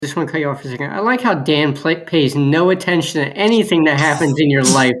Just want to cut you off for a second. I like how Dan pays no attention to anything that happens in your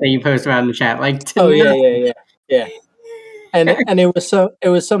life that you post about in the chat. Like, yeah. And it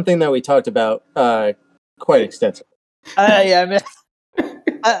was something that we talked about quite extensively. Yeah, I mean,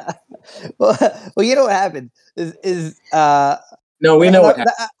 well, you know what happened is no, we know what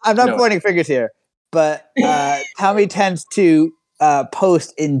happened. I'm not pointing fingers here, but Tommy tends to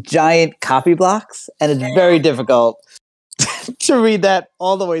post in giant copy blocks, and it's very difficult to read that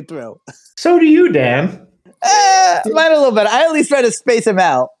all the way through. So do you, Dan. Mine a little bit. I at least try to space them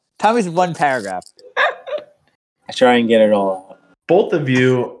out. Tommy's one paragraph. I try and get it all out. Both of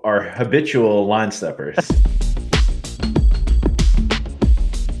you are habitual line steppers.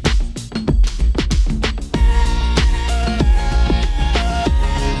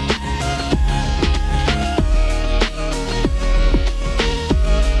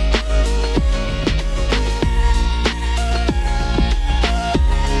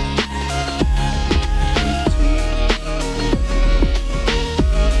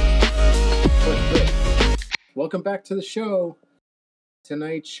 Welcome back to the show.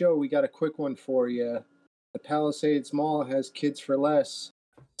 Tonight's show, we got a quick one for you. The Palisades Mall has Kids for Less.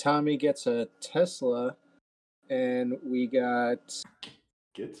 Tommy gets a Tesla, and we got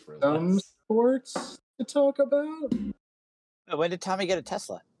Kids for some Less. sports to talk about. When did Tommy get a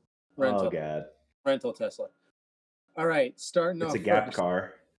Tesla? Rental. Oh, God. Rental Tesla. All right, starting off. It's a Gap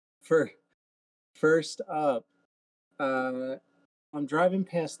car. First up, I'm driving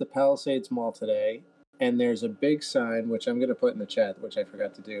past the Palisades Mall today, and there's a big sign, which I'm going to put in the chat, which I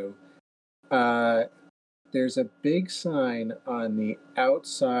forgot to do. There's a big sign on the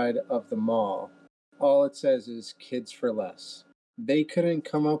outside of the mall. All it says is Kids for Less. They couldn't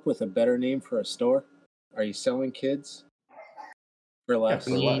come up with a better name for a store? Are you selling kids for less?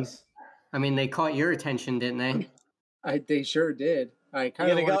 Yeah, for less. I mean, they caught your attention, didn't they? They sure did. You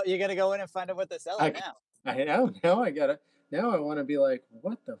gotta go in and find out what they're selling now. I know. Now I want to be like,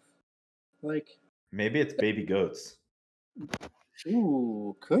 what the, Maybe it's baby goats.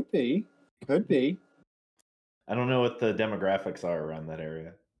 Ooh, could be. I don't know what the demographics are around that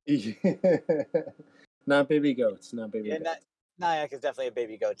area. Not baby goats. Not baby goats. Nyack is definitely a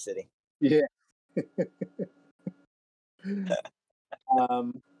baby goat city. Yeah.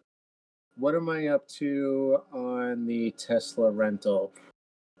 What am I up to on the Tesla rental?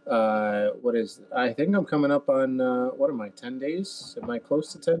 I think I'm coming up on, 10 days? Am I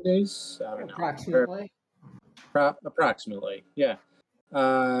close to 10 days? I don't know. Approximately. Approximately, yeah.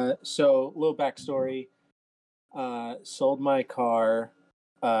 So, little backstory. Sold my car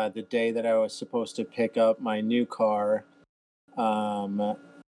the day that I was supposed to pick up my new car.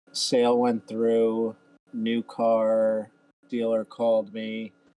 Sale went through. New car dealer called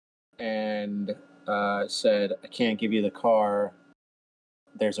me and said, I can't give you the car.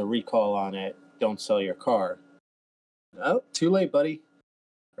 There's a recall on it. Don't sell your car. Oh, too late, buddy.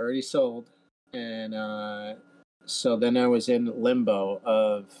 Already sold. And so then I was in limbo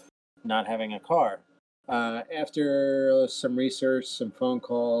of not having a car. After some research, some phone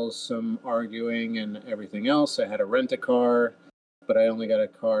calls, some arguing, and everything else, I had to rent a car, but I only got a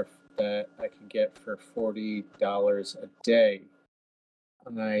car that I could get for $40 a day.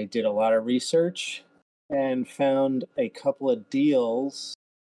 And I did a lot of research and found a couple of deals.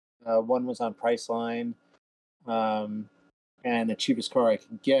 One was on Priceline, and the cheapest car I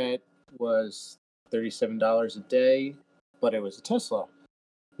could get was $37 a day, but it was a Tesla.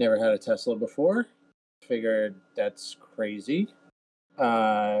 Never had a Tesla before. Figured that's crazy.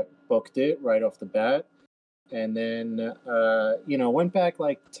 Booked it right off the bat. And then, went back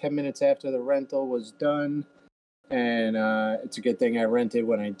like 10 minutes after the rental was done. And it's a good thing I rented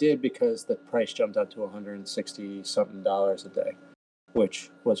when I did because the price jumped up to $160-something a day,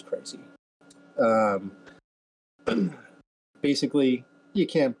 which was crazy. Basically, you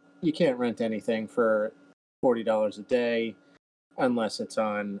can't rent anything for $40 a day unless it's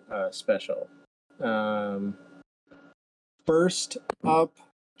on special. First up,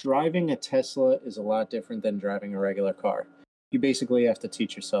 driving a Tesla is a lot different than driving a regular car. You basically have to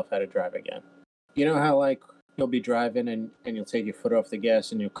teach yourself how to drive again. You know how you'll be driving and you'll take your foot off the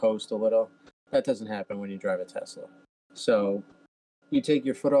gas and you'll coast a little? That doesn't happen when you drive a Tesla. So you take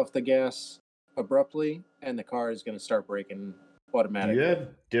your foot off the gas abruptly and the car is going to start braking automatically. Do you have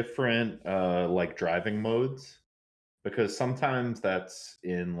different driving modes? Because sometimes that's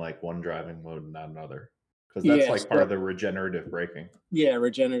in one driving mode and not another. Because that's part of the regenerative braking. Yeah,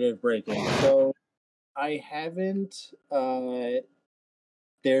 regenerative braking. So I haven't.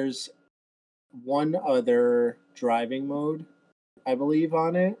 There's one other driving mode, I believe,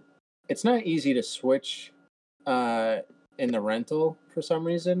 on it. It's not easy to switch in the rental for some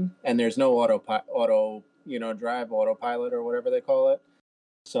reason, and there's no autopilot or whatever they call it.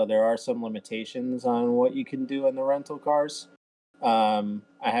 So there are some limitations on what you can do in the rental cars. I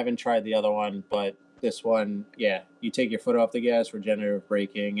haven't tried the other one, but this one, yeah, you take your foot off the gas, regenerative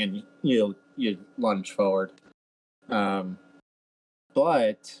braking, and you lunge forward.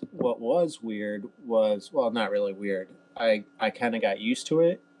 But what was weird was, well, not really weird. I kind of got used to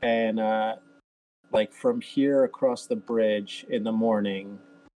it, and like from here across the bridge in the morning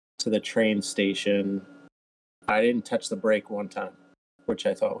to the train station, I didn't touch the brake one time, which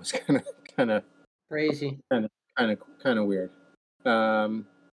I thought was kind of Crazy. Kind of weird.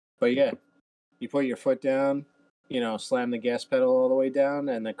 But yeah, you put your foot down, slam the gas pedal all the way down,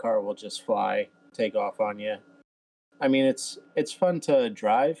 and the car will just take off on you. I mean, it's fun to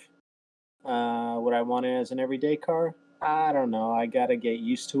drive. Would I want it as an everyday car? I don't know. I gotta get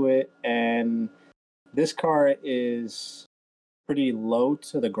used to it, and this car is pretty low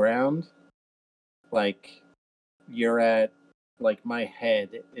to the ground. Like, you're at, like, my head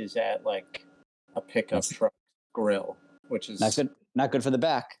is at like a pickup truck grill, which is not good for the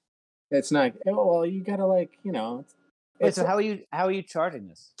back. It's not. Well, you gotta Wait, so how are you charging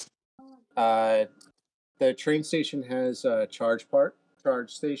this? The train station has charge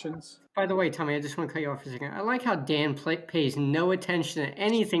stations. By the way, Tommy, I just want to cut you off for a second. I like how Dan pays no attention to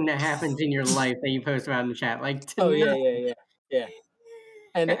anything that happens in your life that you post about in the chat. Like, yeah.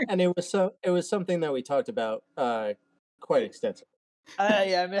 And it was something that we talked about quite extensively.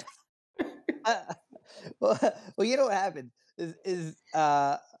 Yeah, I mean, well, you know what happened is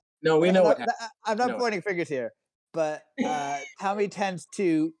no, we know what happened. I'm not pointing fingers here, but Tommy tends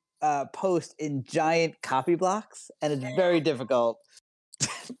to post in giant copy blocks, and it's very difficult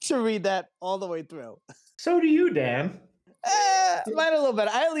to read that all the way through. So do you, Dan. Mine a little bit.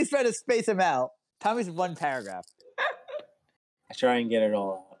 I at least try to space him out. Tommy's one paragraph. I try and get it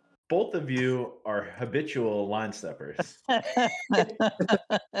all out. Both of you are habitual line steppers.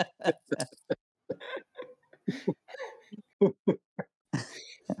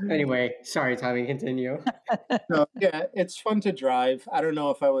 Anyway, sorry, Tommy, continue. So, yeah, it's fun to drive. I don't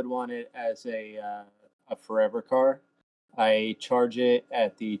know if I would want it as a forever car. I charge it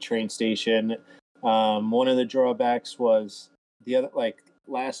at the train station. One of the drawbacks was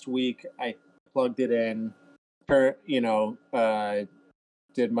last week I plugged it in,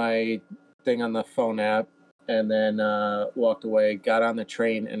 did my thing on the phone app, and then walked away, got on the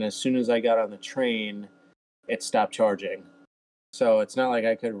train, and as soon as I got on the train, it stopped charging. So it's not like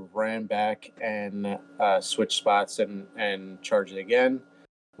I could ran back and switch spots and charge it again.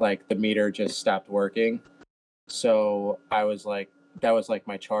 Like, the meter just stopped working. So I was like, that was like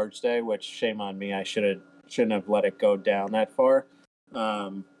my charge day, which, shame on me. I shouldn't have let it go down that far.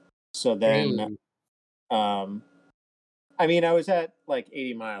 So then, I mean, I was at like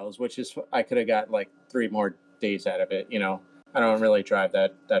 80 miles, which is, I could have got like 3 more days out of it. I don't really drive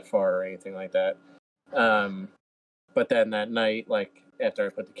that far or anything like that. But then that night, like, after I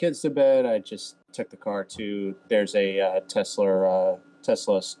put the kids to bed, I just took the car to, there's a Tesla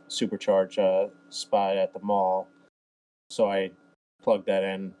supercharge spot at the mall. So I plugged that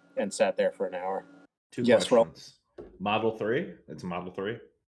in and sat there for an hour. Two questions. Model 3? It's a Model 3?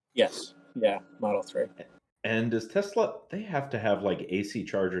 Yes. Yeah, Model 3. And does Tesla, they have to have like AC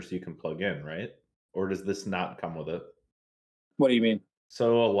chargers you can plug in, right? Or does this not come with it? What do you mean?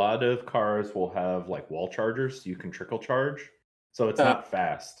 So a lot of cars will have like wall chargers you can trickle charge. So it's not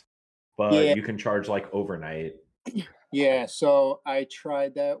fast, but you can charge like overnight. Yeah, so I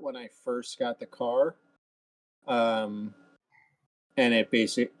tried that when I first got the car. And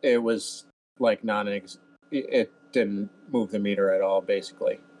it was like it didn't move the meter at all,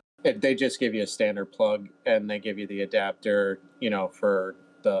 basically. They just give you a standard plug, and they give you the adapter, for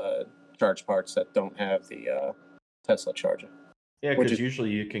the charge parts that don't have the Tesla charger. Yeah, because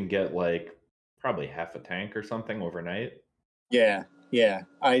usually you can get like probably half a tank or something overnight. Yeah.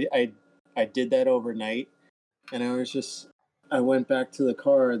 I did that overnight, and I went back to the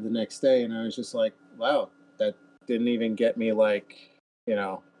car the next day, and I was just like, wow, that didn't even get me like,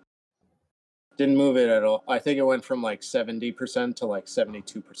 didn't move it at all. I think it went from like 70% to like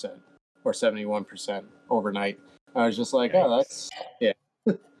 72% or 71% overnight. I was just like, oh, that's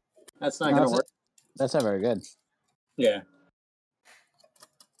not going to work. That's not very good. Yeah.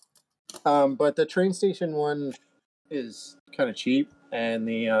 But the train station one is kind of cheap, and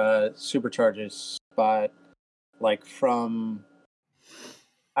the supercharger spot, like,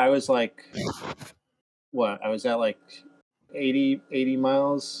 I was like, I was at like 80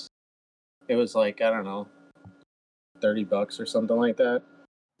 miles. It was like, I don't know, $30 or something like that.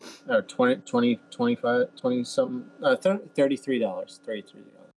 or 20 something, $33.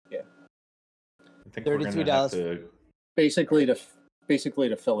 Yeah. I think we're gonna have to basically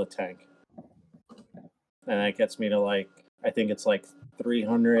to fill a tank, and that gets me to like, I think it's like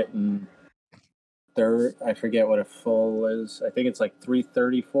 330. I forget what a full is. I think it's like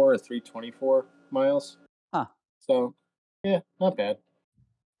 334 or 324 miles. Huh. So, yeah, not bad.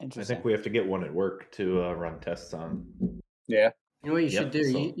 I think we have to get one at work to run tests on. Yeah. You know what you should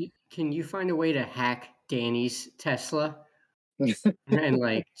do? Can you find a way to hack Danny's Tesla and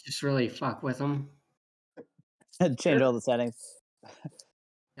like just really fuck with him? Change all the settings.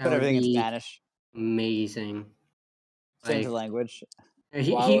 Put everything in Spanish. Amazing. Change the language.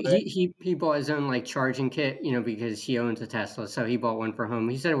 He bought his own like charging kit, you know, because he owns a Tesla, so he bought one for home.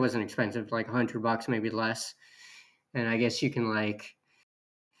 He said it wasn't expensive, like $100, maybe less. And I guess you can like,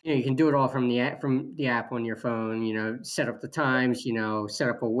 you know, you can do it all from the app on your phone. You know, set up the times. You know, set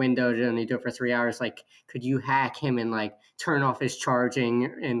up a window to only do it for 3 hours. Like, could you hack him and like turn off his charging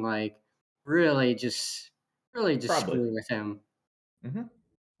and like really just screw with him? Mm-hmm.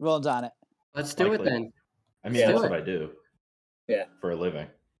 Roll on it. Let's do it then. I mean, that's what I do. Yeah, for a living.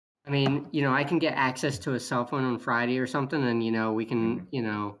 I mean, you know, I can get access to a cell phone on Friday or something, and you know, we can, you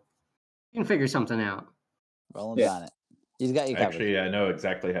know, we can figure something out. Roll on it. He's got you covered. Actually, I know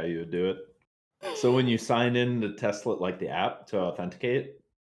exactly how you would do it. So when you sign in to Tesla, like the app to authenticate,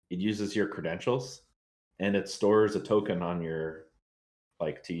 it uses your credentials, and it stores a token on your,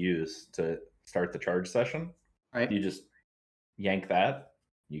 like, to use to start the charge session. Right. You just yank that.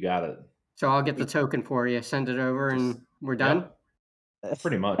 You got it. So I'll get the token for you, send it over, and we're done. Yep.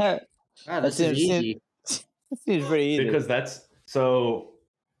 Pretty much. Wow, this is easy. Seems pretty easy. Because that's so.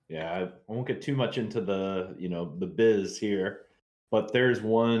 Yeah, I won't get too much into the, you know, the biz here, but there's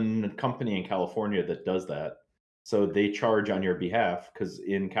one company in California that does that. So they charge on your behalf, because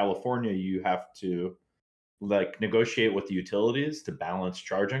in California you have to like negotiate with the utilities to balance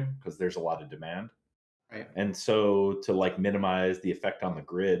charging because there's a lot of demand. Right. And so to like minimize the effect on the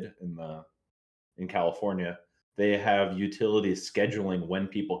grid in California, they have utilities scheduling when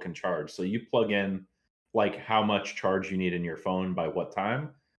people can charge. So you plug in like how much charge you need in your phone by what time,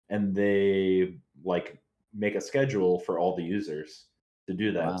 and they like make a schedule for all the users to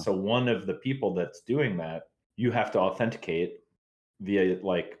do that. Wow. So one of the people that's doing that, you have to authenticate via,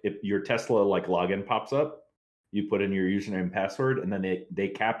 like, if your Tesla like login pops up, you put in your username and password, and then they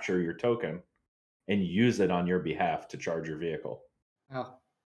capture your token and use it on your behalf to charge your vehicle. Oh,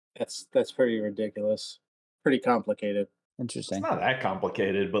 that's pretty ridiculous. Pretty complicated. Interesting. It's not that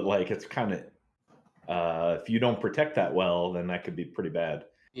complicated, but like it's kind of if you don't protect that well, then that could be pretty bad.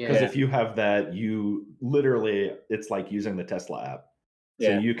 Because if you have that, you literally, it's like using the Tesla app.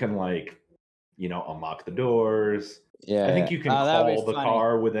 So you can, like, you know, unlock the doors. Yeah, I think you can call the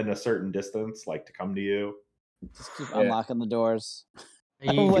car within a certain distance, like to come to you. Just keep unlocking the doors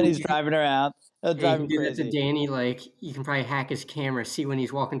when he's driving around. Driving do crazy. that to Danny. Like, you can probably hack his camera, see when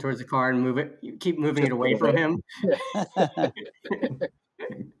he's walking towards the car, and move it. You keep moving it away from him.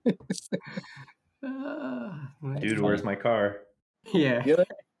 Dude, where's my car? Yeah.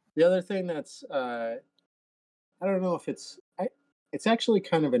 The other thing that's I don't know if it's actually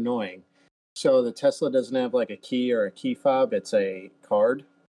kind of annoying. So the Tesla doesn't have like a key or a key fob. It's a card,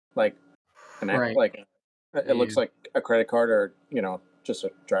 like it looks like a credit card or, you know, just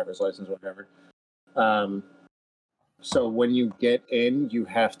a driver's license, whatever. So when you get in, you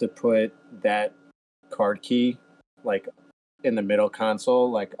have to put that card key like in the middle console,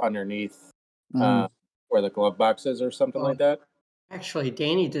 like underneath where the glove box is or something like that. Actually,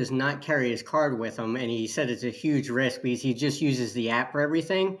 Danny does not carry his card with him, and he said it's a huge risk because he just uses the app for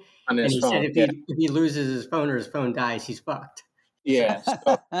everything. On his phone, said if he loses his phone or his phone dies, he's fucked. Yeah.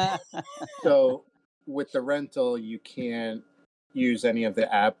 So with the rental, you can't use any of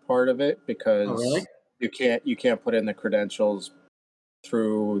the app part of it because you can't put in the credentials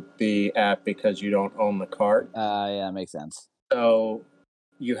through the app because you don't own the card. Yeah, makes sense. So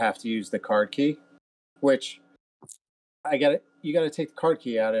you have to use the card key, which you got to take the card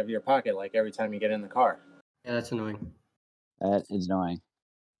key out of your pocket like every time you get in the car. Yeah, that's annoying. That is annoying.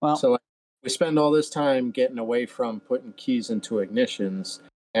 Well, so we spend all this time getting away from putting keys into ignitions,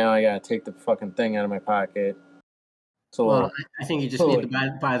 and I got to take the fucking thing out of my pocket. So I think you just need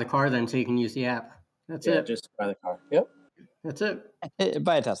to buy the car then so you can use the app. That's it. Just buy the car. Yep. That's it.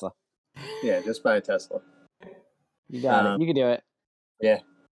 Buy a Tesla. Yeah, just buy a Tesla. You got it. You can do it. Yeah.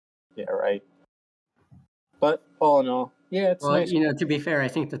 Yeah, right. But all in all, it's nice. You know, to be fair, I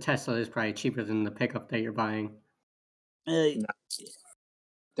think the Tesla is probably cheaper than the pickup that you're buying. In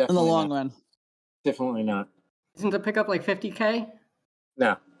the long run. Definitely not. Isn't the pickup like $50K?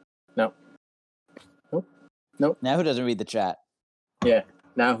 No. No. Nope. Now who doesn't read the chat? Yeah.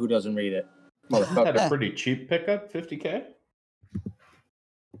 Now who doesn't read it? Had a Motherfucker. pretty cheap pickup, 50K.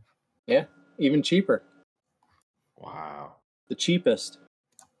 Yeah. Even cheaper. Wow. The cheapest.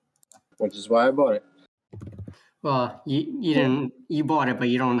 Which is why I bought it. Well, you bought it, but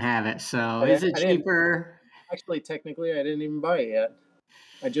you don't have it. So is it I didn't. cheaper? Actually, technically, I didn't even buy it yet.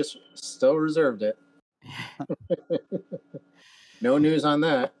 I just still reserved it. No news on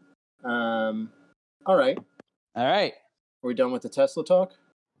that. All right. All right. Are we done with the Tesla talk?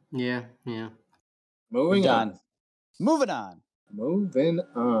 Yeah. Moving on. Moving on. Moving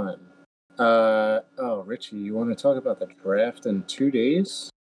on. Richie, you want to talk about the draft in 2 days?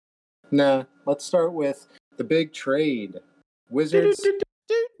 Nah, let's start with the big trade. Wizards.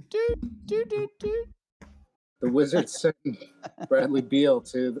 The Wizards sent Bradley Beal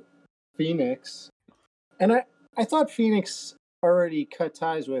to Phoenix. And I thought Phoenix already cut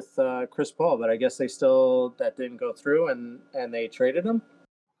ties with Chris Paul, but I guess that didn't go through and they traded him.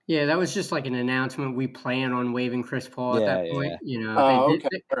 Yeah, that was just like an announcement. We plan on waiving Chris Paul at that point.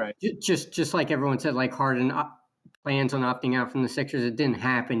 Okay. All right. Just like everyone said, like Harden plans on opting out from the Sixers. It didn't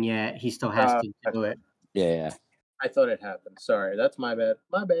happen yet. He still has to do it. Yeah. I thought it happened. Sorry, that's my bad.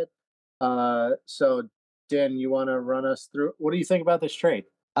 My bad. So Dan, you want to run us through? What do you think about this trade?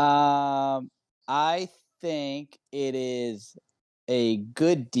 I think it is a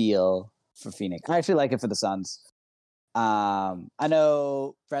good deal for Phoenix. I actually like it for the Suns. I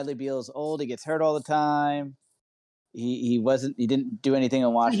know Bradley Beal's old; he gets hurt all the time. He didn't do anything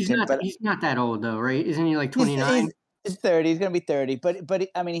in Washington. He's not that old though, right? Isn't he like 29? He's 30. He's gonna be 30. But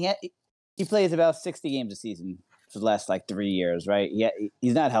I mean, he plays about 60 games a season for the last like 3 years, right? Yeah,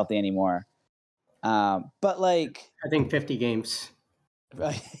 he's not healthy anymore. But like, I think 50 games.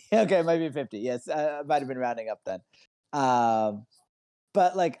 Okay, maybe 50. Yes, I might have been rounding up then.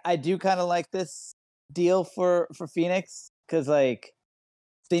 But like, I do kind of like this deal for Phoenix because like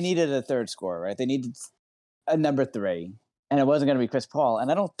they needed a third scorer, right? They needed a number 3, and it wasn't going to be Chris Paul.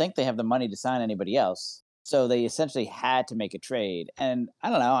 And I don't think they have the money to sign anybody else, so they essentially had to make a trade. And I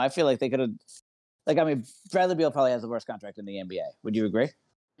don't know. I feel like they could have. Like, I mean, Bradley Beal probably has the worst contract in the NBA. Would you agree?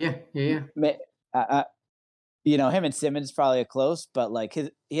 Yeah. Him and Simmons probably are close, but like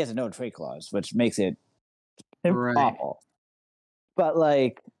he has a no trade clause, which makes it awful. But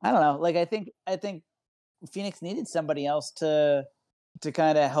like, I don't know. Like, I think Phoenix needed somebody else to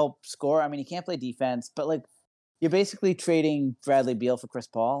kind of help score. I mean, he can't play defense, but like, you're basically trading Bradley Beal for Chris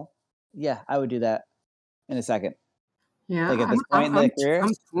Paul. Yeah, I would do that in a second. Yeah, like at this point in their career,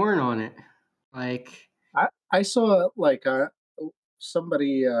 I'm torn on it. Like, I saw like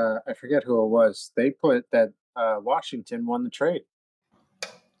somebody, I forget who it was. They put that Washington won the trade.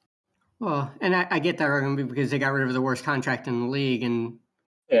 Well, and I get that argument because they got rid of the worst contract in the league, and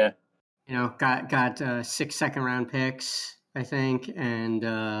got 6 second-round picks, I think,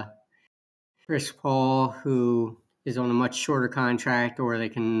 and Chris Paul, who is on a much shorter contract, or they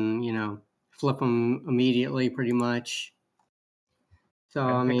can flip him immediately, pretty much. So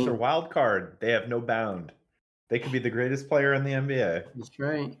and I mean, picks are wild card. They have no bound. They could be the greatest player in the NBA. That's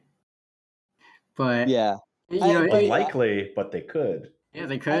right. But yeah, unlikely, but they could. Yeah,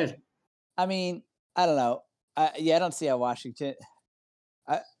 they could. I mean, I don't know. I don't see how Washington.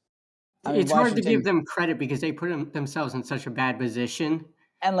 It's hard to give them credit because they put themselves in such a bad position.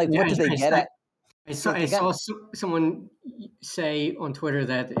 And like, what did they get at? I saw someone say on Twitter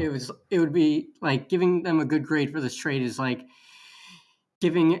that it would be like giving them a good grade for this trade is like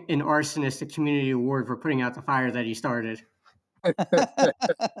giving an arsonist a community award for putting out the fire that he started. I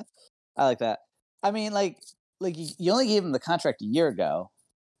like that. I mean, like you only gave him the contract a year ago,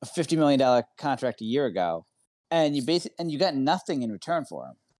 a $50 million contract a year ago, and you got nothing in return for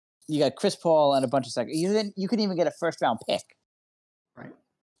him. You got Chris Paul and a bunch of seconds. You couldn't even get a first round pick. Right.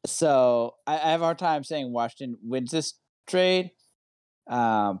 So I have a hard time saying Washington wins this trade.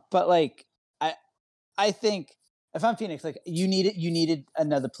 But like I think if I'm Phoenix, like you needed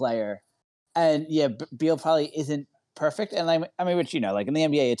another player, and yeah, Beal probably isn't perfect. And I mean, which like in the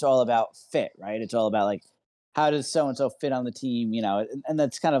NBA, it's all about fit, right? It's all about like how does so and so fit on the team, and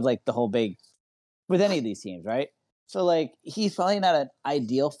that's kind of like the whole big with any of these teams, right? So like he's probably not an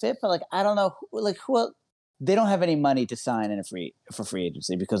ideal fit, but like I don't know, who they don't have any money to sign for free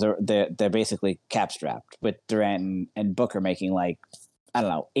agency because they're basically cap strapped with Durant and Booker making like I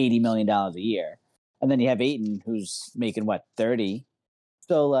don't know $80 million a year, and then you have Ayton who's making what 30.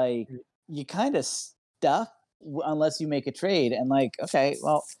 So like you kind of stuck unless you make a trade. And like okay,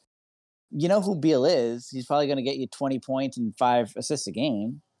 well, you know who Beal is? He's probably going to get you 20 points and 5 assists a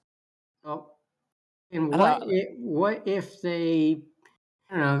game. Oh. And what if they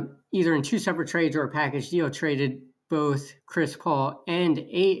I don't know, either in two separate trades or a package deal, traded both Chris Paul and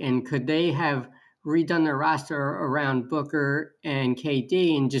Ayton, could they have redone their roster around Booker and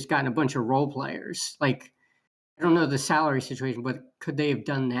KD and just gotten a bunch of role players? Like, I don't know the salary situation, but could they have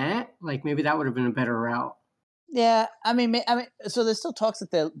done that? Like, maybe that would have been a better route. Yeah, I mean, so there's still talks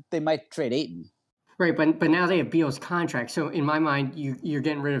that they might trade Ayton. Right, but now they have Beal's contract. So in my mind, you're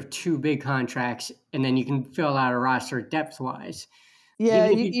getting rid of two big contracts, and then you can fill out a roster depth wise. Yeah,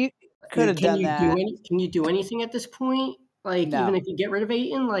 you could have done that. Can you do anything at this point? Like, No. even if you get rid of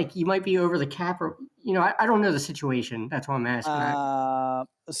Ayton, like you might be over the cap, or I don't know the situation. That's why I'm asking.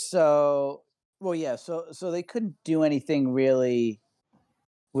 So they couldn't do anything really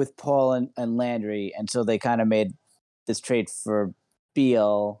with Paul and Landry, and so they kind of made this trade for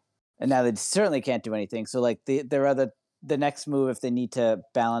Beal, and now they certainly can't do anything. So like the next move, if they need to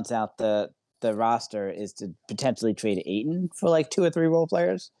balance out the roster, is to potentially trade Ayton for like 2 or 3 role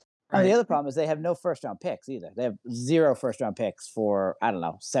players. Right. And the other problem is they have no first round picks either. They have 0 first round picks for, I don't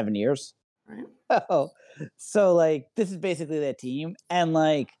know, 7 years. Right. So like this is basically their team, and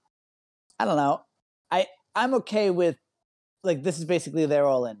like I don't know, I'm okay with like this is basically their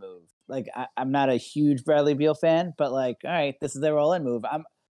all in move. Like I'm not a huge Bradley Beal fan, but like all right, this is their all in move.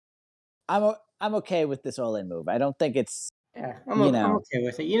 I'm okay with this all in move. I don't think it's I'm okay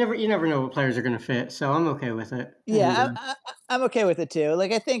with it. You never know what players are going to fit, so I'm okay with it. Yeah, I'm okay with it too.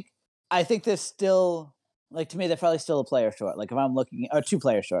 Like I think there's still like to me they're probably still a player short. Like if I'm looking or 2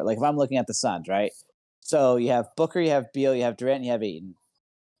 players short. Like if I'm looking at the Suns, right? So you have Booker, you have Beal, you have Durant, and you have Ayton.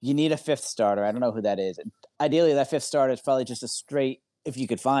 You need a 5th starter. I don't know who that is. Ideally, that 5th starter is probably just a straight, if you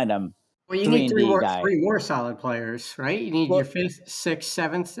could find them. Well, you need 3 more solid players, right? You need your 5th, 6th,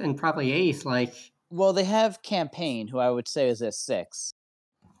 7th, and probably 8th. Like, well, they have Campaign, who I would say is their 6th,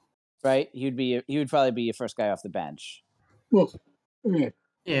 right? He would probably be your first guy off the bench. Well,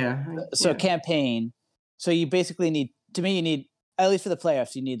 yeah. So Campaign. So you basically need, to me, you need at least for the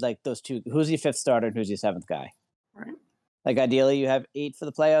playoffs, you need like those 2. Who's your 5th starter and who's your 7th guy? Right. Like ideally, you have 8 for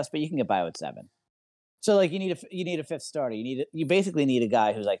the playoffs, but you can get by with 7. So like you need a 5th starter. You basically need a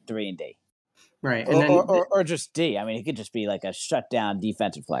guy who's like 3 and D, right? And or just D. I mean, he could just be like a shutdown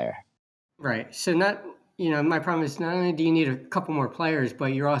defensive player, right? So my problem is not only do you need a couple more players,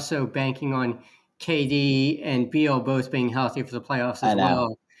 but you're also banking on KD and Beal both being healthy for the playoffs as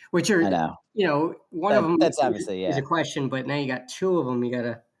well. Which are one of them that's obviously is a question, but now you got 2 of them you got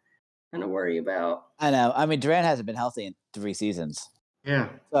to kind of worry about. I know. I mean, Durant hasn't been healthy in 3 seasons. Yeah.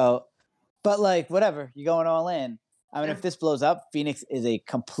 So, but like, whatever, you're going all in. I mean, if this blows up, Phoenix is a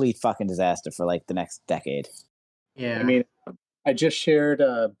complete fucking disaster for like the next decade. Yeah. I mean, I just shared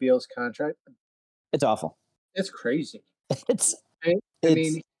Beal's contract. It's awful. It's crazy. I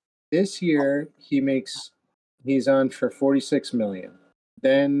mean, this year he's on for $46 million.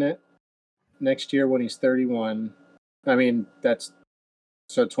 Then next year when he's 31, I mean,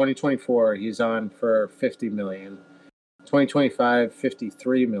 so 2024, he's on for $50 million. 2025,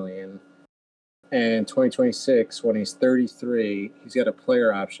 $53 million. And 2026, when he's 33, he's got a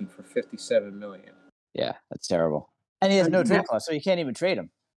player option for $57 million. Yeah, that's terrible. And he has no trade clause, so you can't even trade him.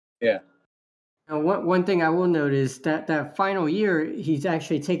 Yeah. Now, one thing I will note is that final year, he's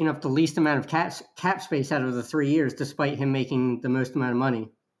actually taken up the least amount of cap space out of the 3 years, despite him making the most amount of money.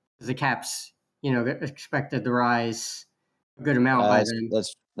 The cap's, expected to rise a good amount by then.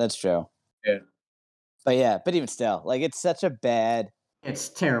 That's true. Yeah. But even still, like it's such a bad. It's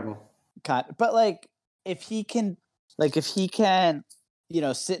terrible. But like if he can,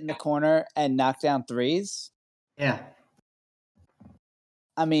 sit in the corner and knock down threes. Yeah.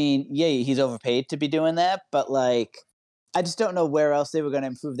 I mean, yeah, he's overpaid to be doing that, but like, I just don't know where else they were going to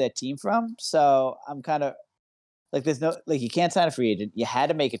improve their team from. So I'm kind of like, there's no, like, you can't sign a free agent. You had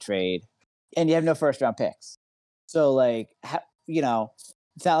to make a trade, and you have no first round picks. So like,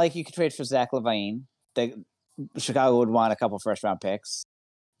 it's not like you could trade for Zach LaVine. Chicago would want a couple first round picks.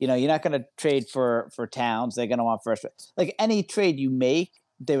 You're not going to trade for Towns. They're going to want first. Like any trade you make,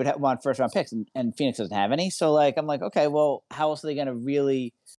 they would want first round picks, and Phoenix doesn't have any. So like, I'm like, okay, well, how else are they going to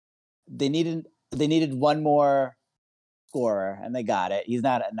really? They needed one more scorer, and they got it. He's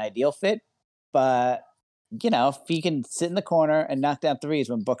not an ideal fit, but if he can sit in the corner and knock down threes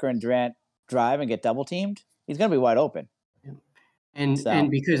when Booker and Durant drive and get double teamed, he's going to be wide open.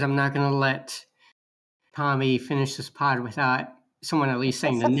 And because I'm not going to let Tommy finish this pod without someone at least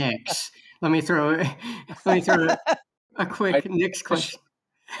saying the Knicks, let me throw a quick Knicks question.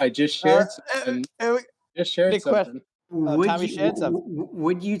 I just shared something. Something. Tommy shared something.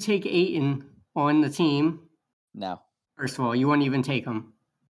 Would you take Ayton on the team? No. First of all, you wouldn't even take him.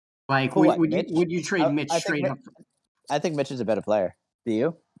 Like, would you trade Mitch straight up? I think Mitch is a better player. Do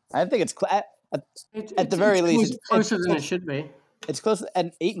you? I think it's at the It's very least closer than it should be. It's close,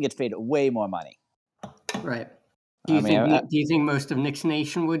 and Ayton gets paid way more money. Right. Do I you mean, think do you think most of Knicks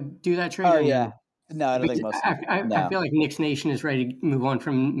Nation would do that trade? oh or no? yeah, no, I don't think Because most. I No, feel like Knicks Nation is ready to move on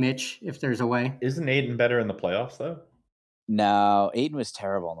from Mitch if there's a way. Isn't Aiden better in the playoffs though? no, Ayton was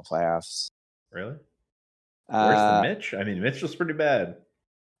terrible in the playoffs. Really? Worse than Uh, Mitch? I mean, Mitch was pretty bad.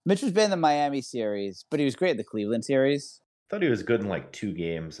 Mitch was bad in the Miami series, but he was great in the Cleveland series. Thought he was good in like 2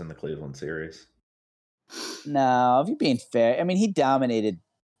 games in the Cleveland series. No, if you're being fair, I mean, he dominated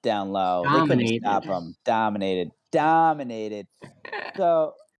down low. They couldn't stop him. Dominated.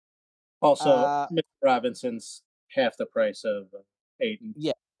 So Also, Mitch Robinson's half the price of Ayton.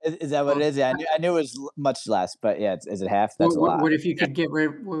 yeah, is that what it is? Yeah, I knew it was much less, but yeah, is it half? That's a lot. What if you could get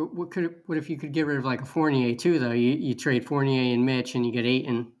rid? What if you could get rid of like a Fournier too? Though you trade Fournier and Mitch, and you get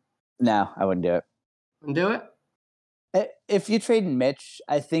Ayton. No, I wouldn't do it. Wouldn't do it. If you trade Mitch,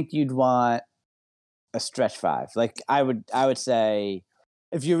 I think you'd want a stretch 5. Like I would say,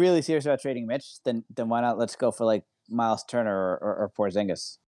 if you're really serious about trading Mitch, then why not? Let's go for like Miles Turner or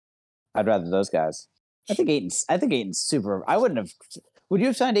Porzingis. I'd rather those guys. I think Ayton's super. I wouldn't have. Would you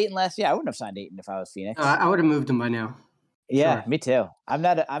have signed Ayton last year? I wouldn't have signed Ayton if I was Phoenix. I would have moved him by now. Yeah, Sure. me too. I'm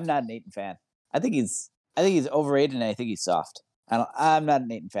not an Ayton fan. I think he's overrated, and I think he's soft. I'm not an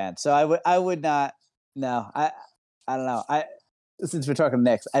Ayton fan, so I would not. No, I don't know. Since we're talking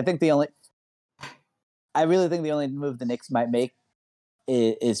Knicks, I really think the only move the Knicks might make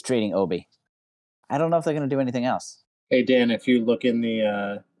is trading Obi. I don't know if they're going to do anything else. Hey Dan, if you look in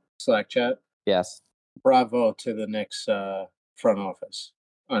the Slack chat, Yes. bravo to the Knicks front office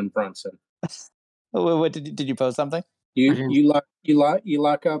on Brunson. What did you post something? You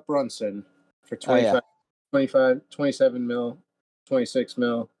lock up Brunson for 25, 25, 27 mil, 26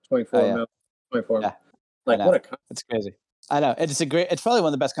 mil, 24 mil, 24 mil. Like what a contract. It's crazy. I know. It's probably one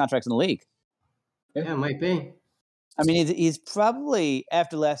of the best contracts in the league. Yeah, it might be. I mean, he's probably,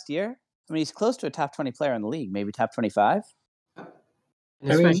 after last year, I mean, he's close to a top 20 player in the league, maybe top 25.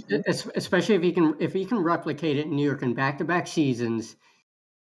 Especially if he can replicate it in New York in back-to-back seasons,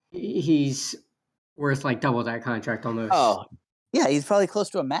 he's worth like double that contract almost. Oh, yeah, he's probably close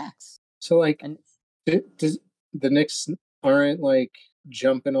to a max. So like, does the Knicks aren't like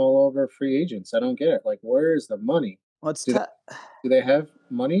jumping all over free agents? I don't get it. Like, where is the money? Do they have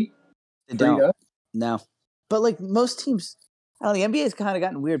money? They don't. Up? No, but like most teams, I don't know, the NBA has kind of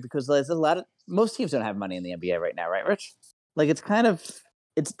gotten weird because there's most teams don't have money in the NBA right now, right, Rich? Like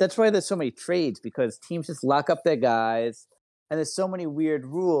that's why there's so many trades, because teams just lock up their guys, and there's so many weird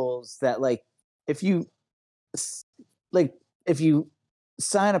rules that like if you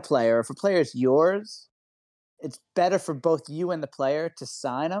sign a player, if a player is yours, it's better for both you and the player to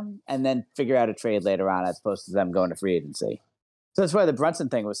sign them and then figure out a trade later on, as opposed to them going to free agency. So that's why the Brunson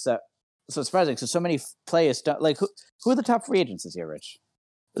thing was so surprising. So many players don't, like who are the top free agents this year, Rich?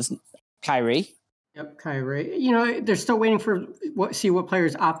 Kyrie. Yep, Kyrie. They're still waiting for see what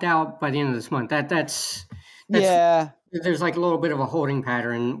players opt out by the end of this month. That's yeah. There's like a little bit of a holding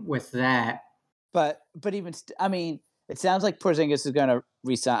pattern with that. But even I mean, it sounds like Porzingis is going to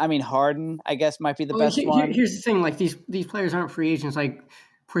resign. I mean, Harden, I guess, might be the best one. Here's the thing: like these players aren't free agents. Like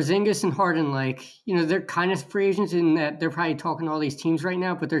Porzingis and Harden, like they're kind of free agents in that they're probably talking to all these teams right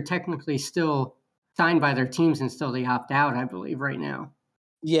now, but they're technically still signed by their teams and still they opt out, I believe, right now.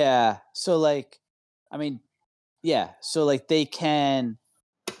 Yeah. So like, I mean, yeah. So like they can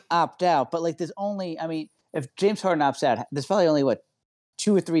opt out, but like there's only, I mean, if James Harden opts out, there's probably only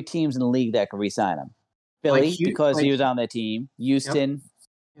 2 or 3 teams in the league that can re-sign him. Philly, because he was on their team. Houston,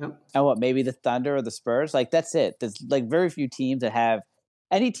 yep. And maybe the Thunder or the Spurs. Like that's it. There's like very few teams that have.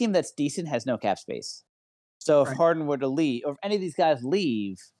 Any team that's decent has no cap space. So if Harden were to leave, or if any of these guys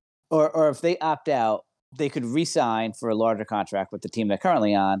leave, or if they opt out, they could re-sign for a larger contract with the team they're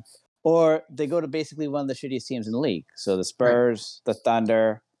currently on, or they go to basically one of the shittiest teams in the league. So the Spurs, the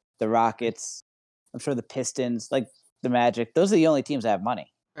Thunder, the Rockets, I'm sure the Pistons, like the Magic. Those are the only teams that have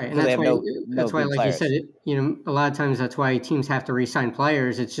money. Right, and that's why, like players. You said, a lot of times that's why teams have to re-sign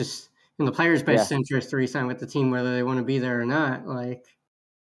players. It's just in the player's best interest to re-sign with the team, whether they want to be there or not. Like.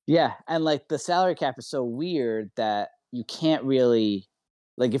 Yeah, and like the salary cap is so weird that you can't really,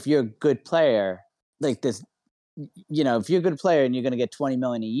 like, if you're a good player, like this, if you're a good player and you're going to get $20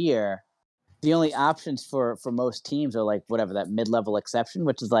 million a year, the only options for most teams are like whatever that mid-level exception,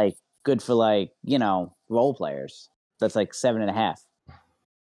 which is like good for like role players. That's like 7.5.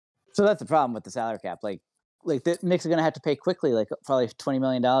 So that's the problem with the salary cap. Like the Knicks are going to have to pay quickly, like probably $20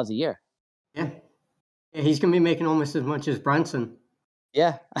 million a year. Yeah, he's going to be making almost as much as Brunson.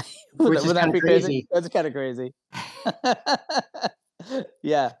 Yeah, which is kind of crazy. That's kind of crazy.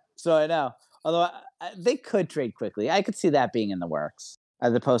 Yeah. So I know. Although they could trade quickly. I could see that being in the works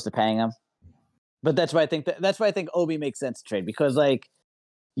as opposed to paying him. But that's why I think Obi makes sense to trade because like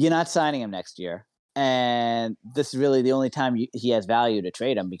you're not signing him next year. And this is really the only time he has value to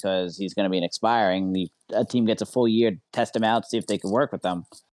trade him because he's going to be an expiring. A team gets a full year to test him out, see if they can work with him.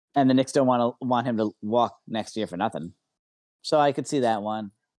 And the Knicks don't want him to walk next year for nothing. So I could see that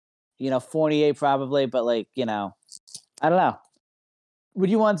one. Fournier probably, but like, I don't know. Would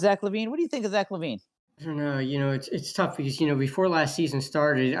you want Zach LaVine? What do you think of Zach LaVine? I don't know. It's tough because before last season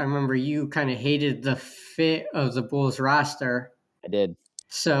started, I remember you kind of hated the fit of the Bulls roster. I did.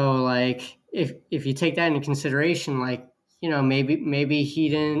 So like, if you take that into consideration, like maybe he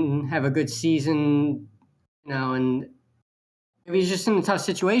didn't have a good season, and maybe he's just in a tough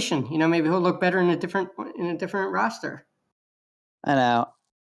situation. Maybe he'll look better in a different roster. I know.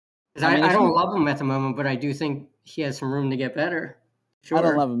 I don't love him at the moment, but I do think he has some room to get better. Sure. I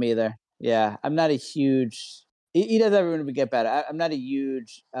don't love him either. Yeah, I'm not a huge. He does have room to get better. I'm not a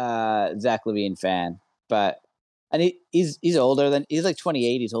huge Zach LaVine fan, and he's older he's like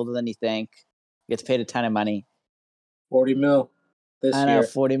 28. He's older than you think. Gets paid a ton of money. $40 million this year. I know,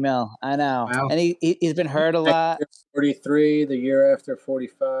 40 mil. I know, wow. And he's been hurt a lot. 43. The year after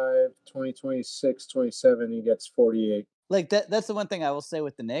 45. 2026, 27. He gets 48. Like that's the one thing I will say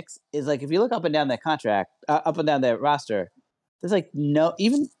with the Knicks is like if you look up and down that contract, up and down that roster. There's like no,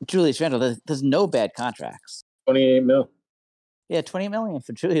 even Julius Randle, there's no bad contracts. 28 mil. Yeah, 20 million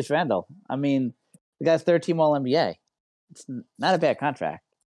for Julius Randle. I mean, the guy's third team All NBA. It's not a bad contract.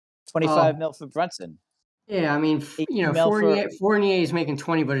 25 mil for Brunson. Yeah, I mean, Fournier is making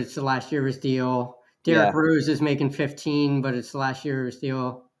 20, but it's the last year of his deal. Derrick Rose is making 15, but it's the last year of his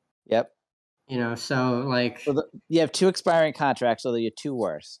deal. Yep. So like, you have two expiring contracts, so they're your two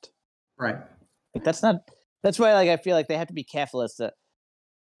worst. Right. Like that's why, like, I feel like they have to be careful as to,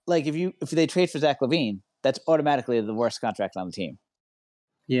 like, if they trade for Zach LaVine, that's automatically the worst contract on the team.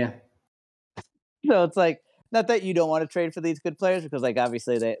 Yeah. So it's like, not that you don't want to trade for these good players because, like,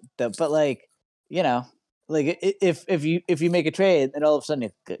 obviously but like, like if you make a trade and all of a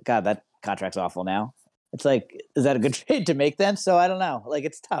sudden, God, that contract's awful now. It's like, is that a good trade to make then? So I don't know. Like,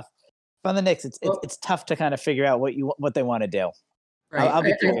 it's tough. On the Knicks, it's tough to kind of figure out what they want to do. Right. I'll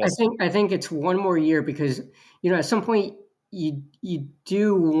be curious. I think it's one more year because at some point you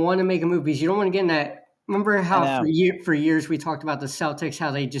do want to make a move because you don't want to get in that. Remember how for years we talked about the Celtics,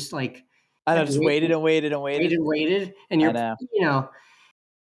 how they just like just waited, and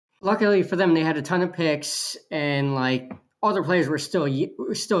luckily for them they had a ton of picks and like all their players were still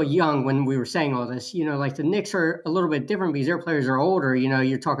young when we were saying all this. Like the Knicks are a little bit different because their players are older.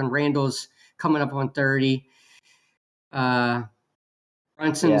 You're talking Randall's coming up on 30.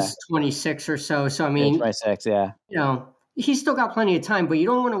 Brunson's 26 or so. So, I mean, 26, yeah. He's still got plenty of time, but you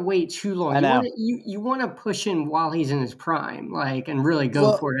don't want to wait too long. You want to push him while he's in his prime, like, and really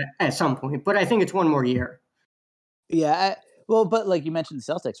go for it at some point. But I think it's one more year. Yeah. But like you mentioned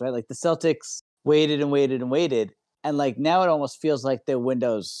the Celtics, right? Like the Celtics waited and waited and waited. And like now it almost feels like their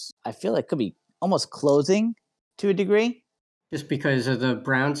windows, I feel like could be almost closing to a degree. Just because of the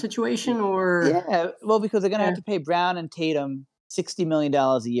Brown situation or? Yeah. Well, because they're going to have to pay Brown and Tatum $60 million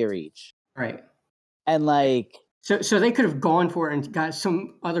a year each. Right. And like. So they could have gone for it and got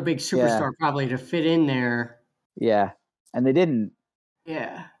some other big superstar probably to fit in there. Yeah. And they didn't.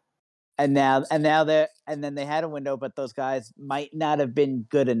 Yeah. And then they had a window, but those guys might not have been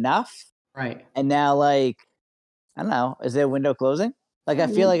good enough. Right. And now, like, I don't know, is their window closing? Like, I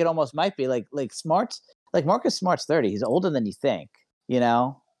feel like it almost might be. Like Smart's, like Marcus Smart's 30. He's older than you think.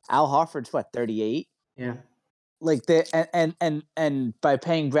 Al Horford's 38. Yeah. Like and by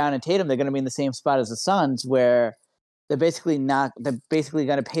paying Brown and Tatum, they're going to be in the same spot as the Suns, where they're basically going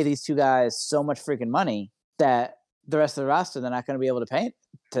to pay these two guys so much freaking money that the rest of the roster they're not going to be able to pay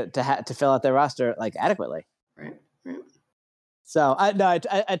to fill out their roster like adequately. Right. So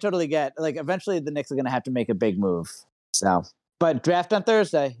I totally get, like, eventually the Knicks are going to have to make a big move. So, but draft on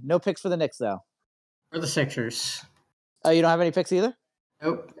Thursday. No picks for the Knicks though. For the Sixers. Oh, you don't have any picks either?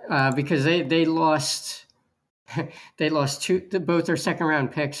 Nope. Because they lost. They lost both their second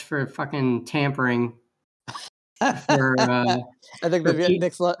round picks for fucking tampering. I think the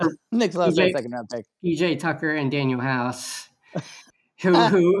Knicks lost their second round pick. PJ Tucker and Daniel House,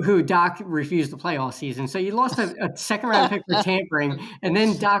 who Doc refused to play all season. So you lost a second round pick for tampering, and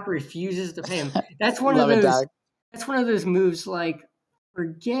then Doc refuses to pay him. That's one of those. That's one of those moves. Like,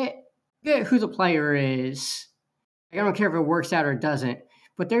 forget who the player is. I don't care if it works out or doesn't.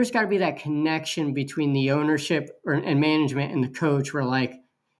 But there's got to be that connection between the ownership and management and the coach where, like,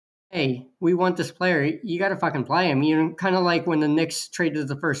 hey, we want this player. You got to fucking play him. You know, kind of like when the Knicks traded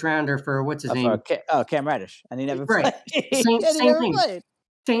the first rounder for what's his name? Cam Reddish, and he never Right. played. Same thing. Played.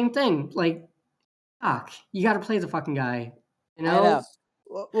 Same thing. Like, fuck, you got to play the fucking guy. You know? I know.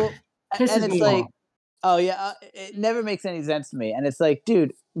 Well, Pisses and it's me like, off. oh yeah, it never makes any sense to me. And it's like,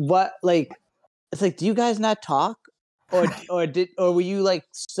 dude, what? Like, it's like, do you guys not talk, or were you like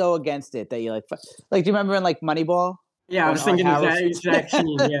so against it that you like, do you remember in like Moneyball? Yeah, I was thinking that exact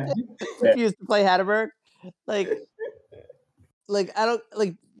scene. Yeah, refused to play Hatterberg. Like I don't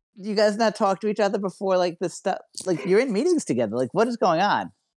like. You guys not talk to each other before like this stuff? Like you're in meetings together. Like what is going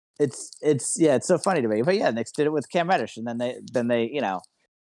on? It's so funny to me. But yeah, Knicks did it with Cam Reddish, and then they you know,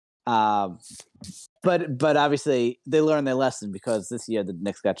 but obviously they learned their lesson because this year the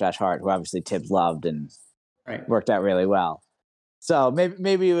Knicks got Josh Hart, who obviously Tibbs loved and worked out really well. So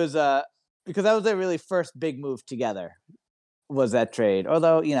maybe it was because that was their really first big move together was that trade.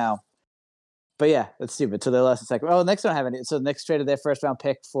 Although you know, but yeah, that's stupid. So they lost the second. Oh, the Knicks don't have any. So the Knicks traded their first round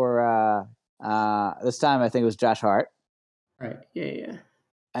pick for this time I think it was Josh Hart. Right. Yeah.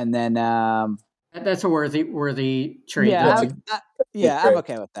 And then that's a worthy trade. Yeah, I'm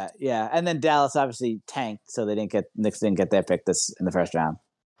okay with that. Yeah, and then Dallas obviously tanked, so Knicks didn't get their pick in the first round.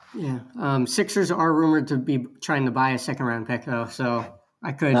 Yeah, Sixers are rumored to be trying to buy a second round pick though, so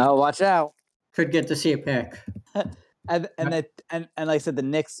I could. No, watch out. Could get to see a pick. and like I said, the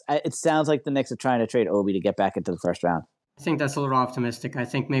Knicks. It sounds like the Knicks are trying to trade Obi to get back into the first round. I think that's a little optimistic. I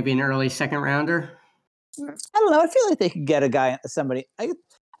think maybe an early second rounder. I don't know. I feel like they could get a guy, somebody.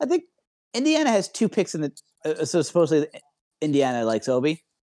 I think Indiana has 2 picks in the. So supposedly Indiana likes Obi,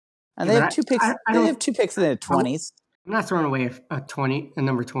 and they have 2 picks. They have 2 picks in the 20s. I'm not throwing away a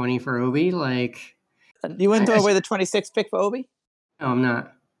number 20 for Obi. Like you wouldn't throw away the 26th pick for Obi? No, I'm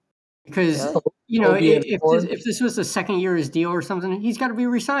not. Because you know, if this was the second year of his deal or something, he's got to be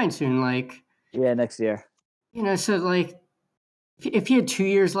re-signed soon. Like next year. You know, so like if he had 2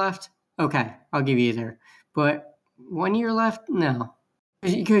 years left, okay, I'll give you either. But 1 year left, no.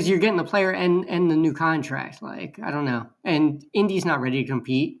 Because you're getting the player and the new contract. Like, I don't know. And Indy's not ready to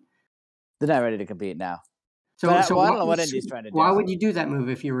compete. They're not ready to compete now. So I don't know what Indy's trying to do. Why would you do that move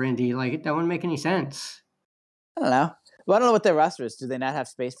if you were Indy? Like, that wouldn't make any sense. I don't know. Well, I don't know what their roster is. Do they not have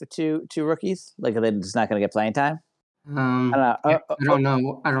space for two rookies? Like, are they just not going to get playing time? I don't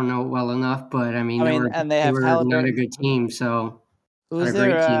know. I don't know well enough, but I mean, and they were not a good team. So who's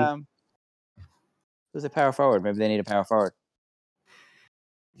their who's a power forward? Maybe they need a power forward.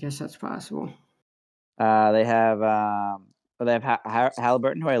 I guess that's possible. They have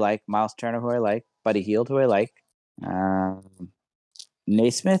Halliburton, who I like, Miles Turner, who I like, Buddy Hield, who I like,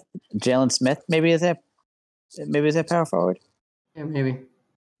 Naismith, Jalen Smith, maybe is that power forward? Yeah, maybe.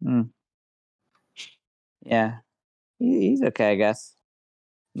 Yeah, he's okay, I guess.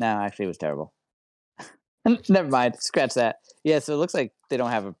 No, actually, it was terrible. Never mind, scratch that. Yeah, so it looks like they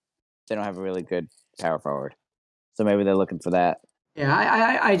don't have a really good power forward. So maybe they're looking for that.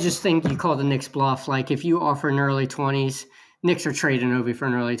 Yeah, I just think you call the Knicks bluff. Like, if you offer an early 20s, Knicks are trading Obi for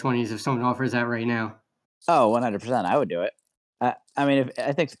an early 20s if someone offers that right now. Oh, 100%. I would do it. I mean,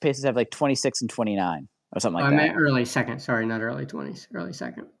 I think the Pacers have like 26 and 29 or something like that. I meant early second. Sorry, not early 20s. Early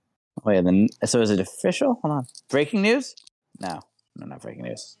second. Oh, yeah. So is it official? Hold on. Breaking news? No, not breaking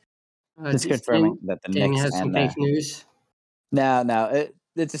news. It's confirming that the Knicks has some fake news. No.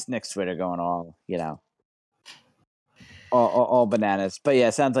 It's just Knicks Twitter going all, you know, all bananas. But yeah,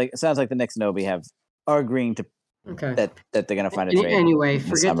 it sounds like the Knicks and Obi are agreeing to that they're going to find a trade. Anyway,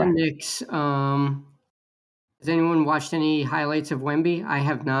 forget the Knicks. Has anyone watched any highlights of Wemby? I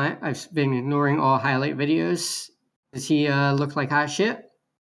have not. I've been ignoring all highlight videos. Does he look like hot shit?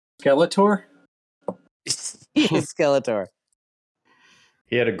 Skeletor? Skeletor.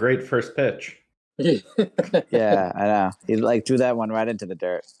 He had a great first pitch. Yeah, I know. He threw that one right into the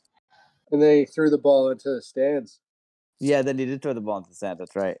dirt. And they threw the ball into the stands. Yeah, then he did throw the ball into the stands.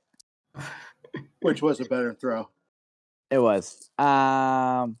 That's right. Which was a better throw. It was.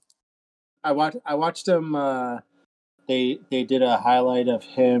 I watched him. They did a highlight of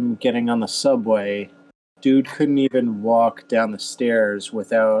him getting on the subway. Dude couldn't even walk down the stairs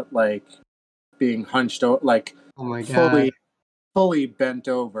without being hunched over, oh my God. fully bent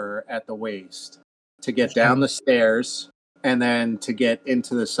over at the waist to get down the stairs, and then to get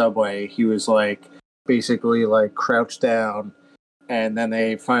into the subway, he was basically crouched down. And then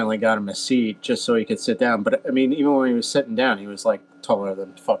they finally got him a seat just so he could sit down. But I mean, even when he was sitting down, he was taller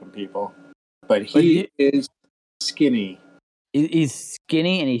than fucking people. But he is skinny. He's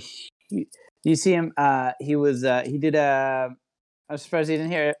skinny, and you see him. He did I'm surprised he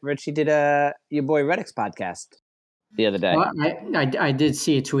didn't hear it, Rich. He did your boy Reddick's podcast. the other day. Well, I did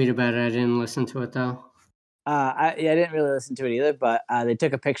see a tweet about it. I didn't listen to it though. I didn't really listen to it either, but they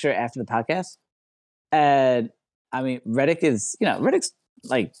took a picture after the podcast, and I mean, Reddick's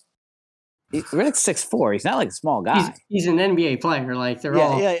like Reddick's 6'4". He's not like a small guy. He's an NBA player. Like they're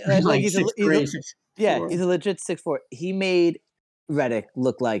all like he's 6'3", 6'4". he's a legit 6'4". He made Reddick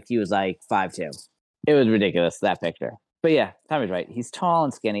look like he was like 5'2". It was ridiculous, that picture. But yeah, Tommy's right. He's tall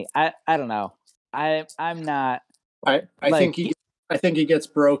and skinny. I don't know. I'm not. I think he gets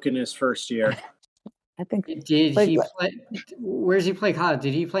broke in his first year. I think Did he play? Where's he play college?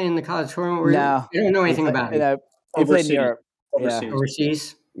 Did he play in the college tournament? No, I don't know anything about it. He played in Europe.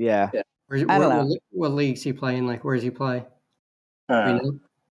 Overseas. Yeah. I don't know. What leagues he play in? Like, where does he play? I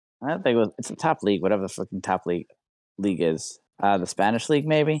don't think it's a top league, whatever the fucking top league is. The Spanish league,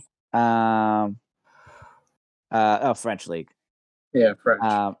 maybe. French league. Yeah,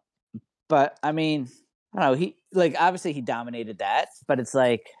 French. But I mean, I don't know. He obviously he dominated that, but it's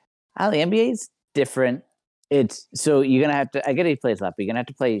like, the NBA's different. It's so you're gonna have to. I get he plays left, but you're gonna have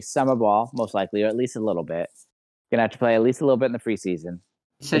to play summer ball most likely, or at least a little bit. You're gonna have to play at least a little bit in the preseason.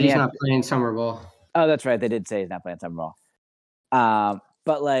 He said he's not playing summer ball. Oh, that's right. They did say he's not playing summer ball.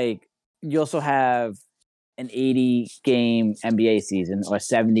 But like you also have an 80-game NBA season or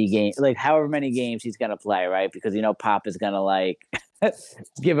 70 games, like however many games he's gonna play, right? Because Pop is gonna like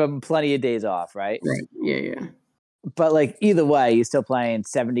give him plenty of days off, right? Right. Yeah. But like either way, he's still playing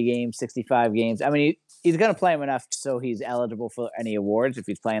 70 games, 65 games. I mean, he's gonna play him enough so he's eligible for any awards if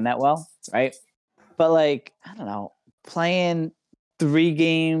he's playing that well, right? But like I don't know, playing 3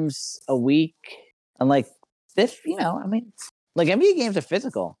 games a week and like this, I mean, like NBA games are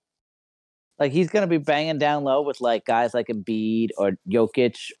physical. Like he's gonna be banging down low with like guys like Embiid or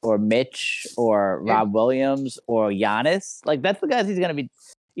Jokic or Mitch or Rob Williams or Giannis. Like that's the guys he's gonna be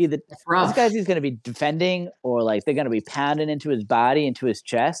either. Those guys he's gonna be defending or like they're gonna be pounding into his body, into his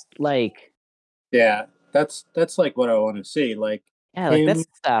chest. Like, yeah, that's like what I want to see. Like, like that's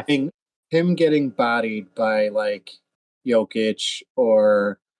stuff. Him getting bodied by like Jokic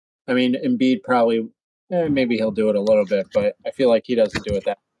or, I mean, Embiid probably. Maybe he'll do it a little bit, but I feel like he doesn't do it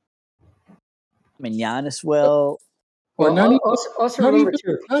that. I mean, Giannis will. Or not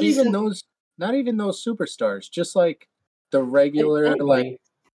even those superstars. Just like the regular like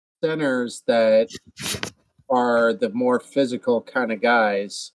centers that are the more physical kind of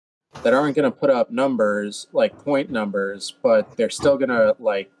guys that aren't going to put up numbers like point numbers, but they're still going to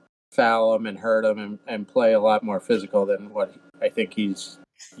like foul him and hurt him and play a lot more physical than what I think he's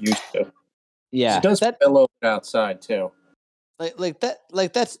used to. Yeah, he does that a little bit outside too.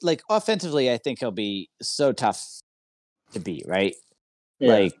 That's offensively, I think he'll be so tough to beat, right?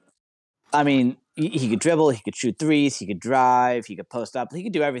 Yeah. Like, I mean, he could dribble, he could shoot threes, he could drive, he could post up, he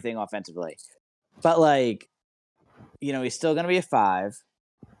could do everything offensively. But like, he's still going to be a 5.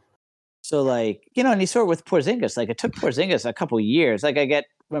 So like, and you saw it with Porzingis. Like, it took Porzingis a couple years. Like, I get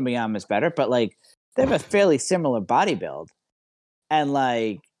Wembanyama's better, but like, they have a fairly similar body build, and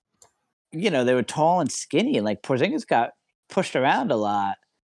like, they were tall and skinny, and like Porzingis got pushed around a lot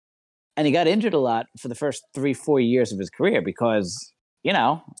and he got injured a lot for the first 3-4 years of his career because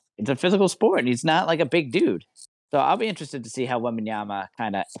it's a physical sport and he's not like a big dude. So I'll be interested to see how Wembanyama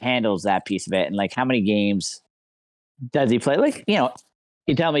kind of handles that piece of it and like how many games does he play. Like, you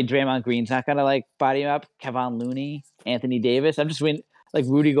tell me Draymond Green's not gonna like body him up, Kevon Looney, Anthony Davis. I'm just reading like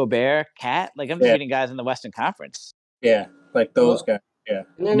Rudy Gobert, Cat. Like I'm just reading guys in the Western Conference. Yeah, like those guys. Yeah.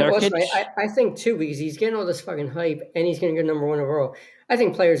 And then also, I think too, because he's getting all this fucking hype and he's going to go number 1 overall. I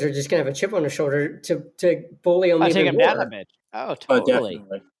think players are just going to have a chip on their shoulder to bully him. Take him down a bit. Oh, totally.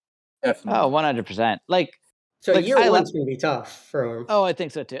 Definitely. Oh, 100%. Like, so year 1's going to be tough for him. Oh, I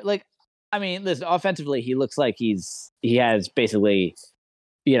think so too. Like, I mean, listen, offensively, he looks like he has basically,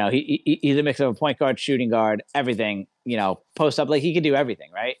 he's a mix of a point guard, shooting guard, everything. Post up, like he can do everything,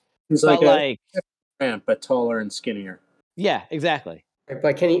 right? He's like ramp, but taller and skinnier. Yeah, exactly.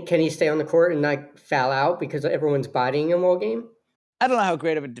 But can he stay on the court and not foul out because everyone's bodying him all game? I don't know how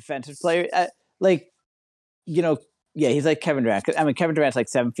great of a defensive player. He's like Kevin Durant. I mean, Kevin Durant's like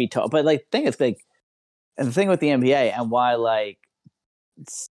 7 feet tall. But like, the thing is, like, and the thing with the NBA and why like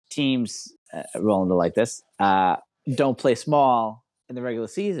teams rolling to like this don't play small in the regular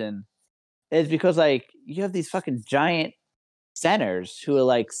season is because like you have these fucking giant centers who are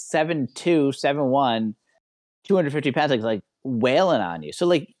like 7'2", 7'1", 250 pounds, like wailing on you. So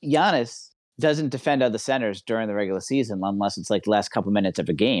like Giannis doesn't defend other centers during the regular season unless it's like the last couple minutes of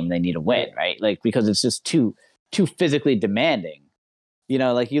a game they need a win, right? Like because it's just too physically demanding.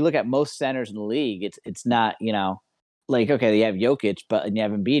 Like you look at most centers in the league, it's not, like okay, you have Jokic, but and you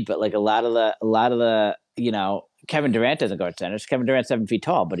have Embiid, but like a lot of the Kevin Durant doesn't guard centers. Kevin Durant's 7 feet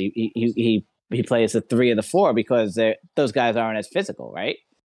tall, but he plays the 3 or the 4 because those guys aren't as physical, right?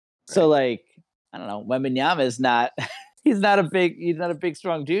 So like, I don't know, Wembanyama is not he's not a big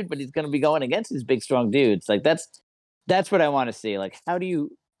strong dude, but he's going to be going against these big strong dudes. Like that's what I want to see. Like, how do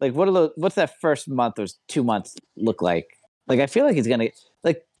you like what's that first month or 2 months look like? Like, I feel like he's going to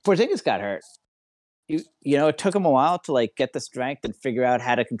like Porzingis got hurt. You know, it took him a while to like get the strength and figure out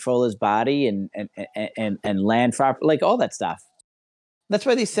how to control his body and land proper, like all that stuff. That's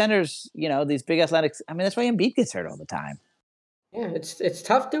why these centers, you know, these big athletics. I mean, that's why Embiid gets hurt all the time. Yeah, it's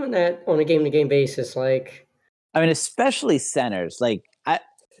tough doing that on a game-to-game basis. Like, I mean, especially centers. Like,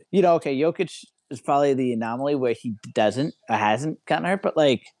 okay, Jokic is probably the anomaly where he hasn't gotten hurt. But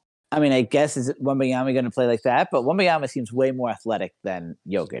like, I mean, I guess is Wembanyama going to play like that? But Wembanyama seems way more athletic than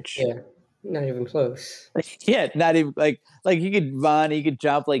Jokic. Yeah, not even close. Yeah, not even like he could run, he could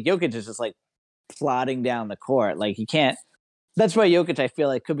jump. Like Jokic is just like plodding down the court. Like he can't. That's why Jokic, I feel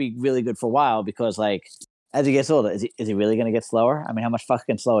like, could be really good for a while because like as he gets older, is he really going to get slower? I mean, how much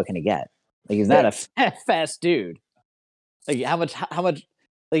fucking slower can he get? Like he's not a fast dude. Like how much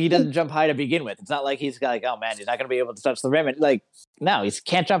like he doesn't jump high to begin with. It's not like he's got like, oh man, he's not going to be able to touch the rim. And like no, he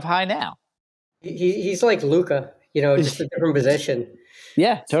can't jump high now. He's like Luka, you know, just a different position.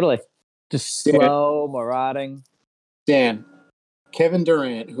 Yeah, totally. Just slow, marauding. Dan, Kevin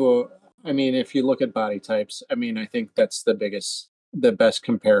Durant, who, I mean, if you look at body types, I mean, I think that's the best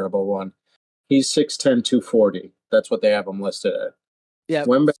comparable one. He's 6'10", 240. That's what they have him listed at. Yeah.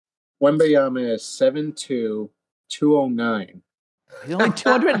 Wembanyama is 7'2", 209. He's only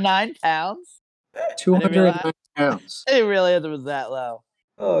 209 pounds? 209 pounds. I didn't realize it was that low.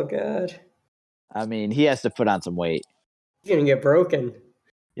 Oh, God. I mean, he has to put on some weight. He's going to get broken.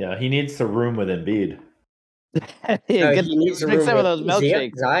 Yeah, he needs to room with Embiid. He needs to room some of those with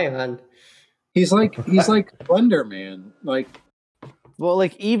milkshakes. Zion. He's like Slender Man. Like, well,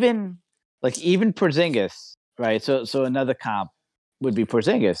 even Porzingis, right? So another comp would be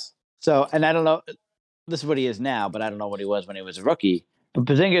Porzingis. So, and I don't know, this is what he is now, but I don't know what he was when he was a rookie. But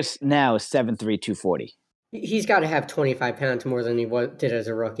Porzingis now is 7'3", 240. He's got to have 25 pounds more than he did as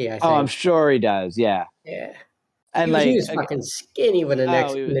a rookie, I think. Oh, I'm sure he does. Yeah. Yeah. And he was fucking skinny when the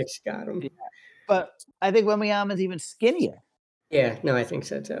Knicks got him. Yeah. But I think Wembanyama is even skinnier. Yeah, no, I think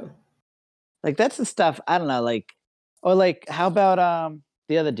so too. Like that's the stuff I don't know. Like, or like, how about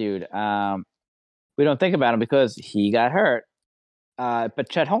the other dude? We don't think about him because he got hurt. But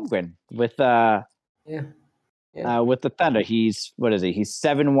Chet Holmgren with with the Thunder, he's what is he? He's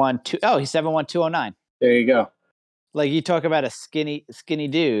 7'1", he's 7'1", 209. There you go. Like you talk about a skinny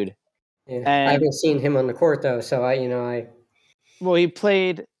dude. Yeah, I haven't seen him on the court though, so Well, he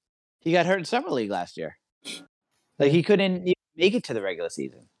got hurt in summer league last year. Like he couldn't even make it to the regular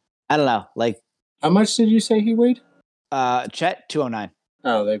season. I don't know. Like, how much did you say he weighed? Chet 209.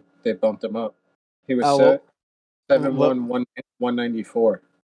 Oh, they bumped him up. He was 7'1", 194.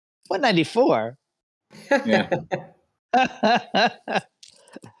 194. Yeah.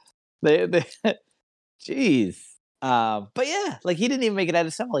 they jeez. But yeah, like he didn't even make it out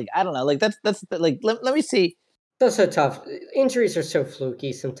of summer league. I don't know. Like that's like let me see. That's so tough. Injuries are so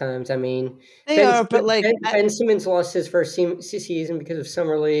fluky sometimes. I mean, Ben Simmons lost his first season because of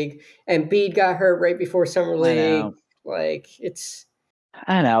summer league, and Embiid got hurt right before summer league. Like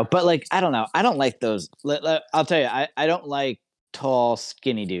I know, but like I don't know. I don't like those. I'll tell you, I don't like tall,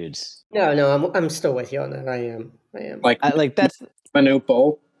 skinny dudes. No, I'm still with you on that. I am. Like that's Manute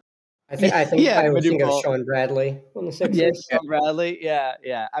Bol. I think I would think of Sean Bradley on the Sixers. Yeah, Sean Bradley.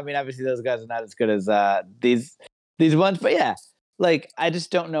 Yeah. I mean, obviously those guys are not as good as these ones, but yeah, like I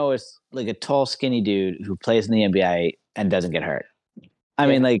just don't know as like a tall, skinny dude who plays in the NBA and doesn't get hurt. I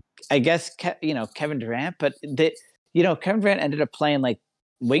mean, like I guess Kevin Durant, but Kevin Durant ended up playing like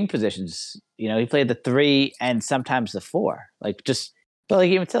wing positions. You know, he played the 3 and sometimes the 4. Like but like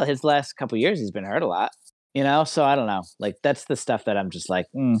even still, his last couple of years he's been hurt a lot. You know, so I don't know. Like that's the stuff that I'm just like.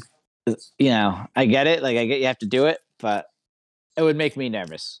 I get it. Like I get you have to do it, but it would make me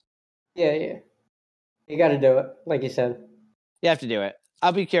nervous. Yeah. You got to do it, like you said. You have to do it.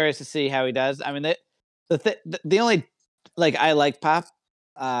 I'll be curious to see how he does. I mean, the only like I like Pop,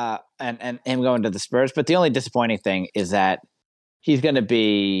 and him going to the Spurs, but the only disappointing thing is that he's going to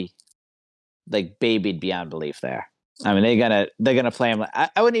be like babied beyond belief there. I mean, they're gonna play him.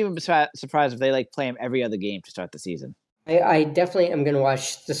 I wouldn't even be surprised if they like play him every other game to start the season. I definitely am going to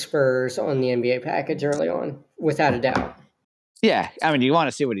watch the Spurs on the NBA package early on, without a doubt. Yeah, I mean, you want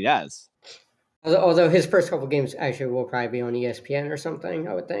to see what he does. Although his first couple games actually will probably be on ESPN or something,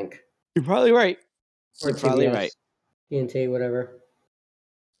 I would think. You're probably right. Or probably right. TNT, whatever.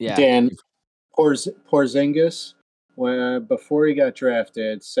 Yeah. Dan, Porzingis when before he got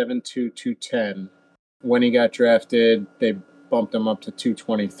drafted, 7'2", 210. When he got drafted, they bumped him up to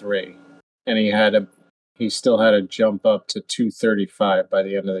 223, and he still had to jump up to 235 by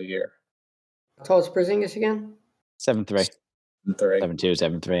the end of the year. How tall is Porzingis again? 7'3", 3.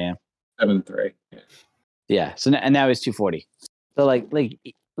 7'2", 7'3", yeah. 7'3". Yeah. So and now he's 240. So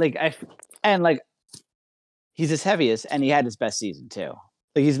he's his heaviest, and he had his best season too.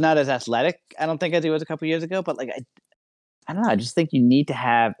 Like he's not as athletic, I don't think, as he was a couple years ago. But like I don't know. I just think you need to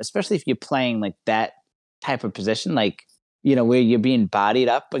have, especially if you're playing like that type of position, like where you're being bodied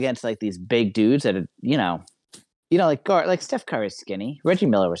up against like these big dudes that are like Steph Curry's skinny, Reggie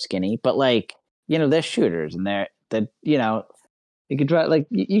Miller was skinny, but like they're shooters and they're you could try like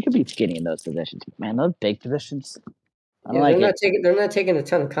you could be skinny in those positions, man. Those big positions. They're not taking a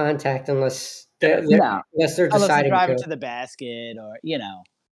ton of contact unless they're deciding driving to the basket or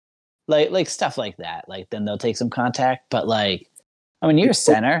like stuff like that. Like then they'll take some contact, but like I mean you're a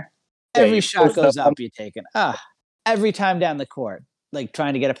center. Every shot goes up, you're taking every time down the court, like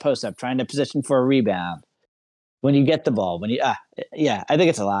trying to get a post up, trying to position for a rebound. When you get the ball, I think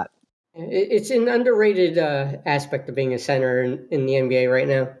it's a lot. It's an underrated aspect of being a center in the NBA right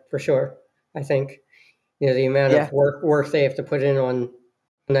now, for sure. I think the amount of work they have to put in on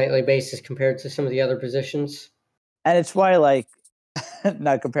a nightly basis compared to some of the other positions. And it's why, like,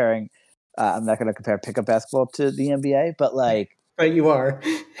 not comparing. I'm not going to compare pickup basketball to the NBA, but like, but you are.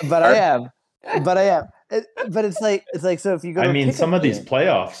 But I am. But it's like so if you go. I mean, some of these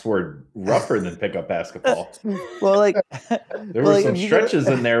playoffs were rougher than pickup basketball. Well, like there were some stretches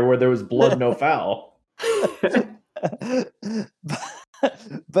in there where there was blood, no foul.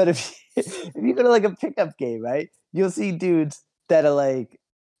 But if you go to like a pickup game, right, you'll see dudes that are like,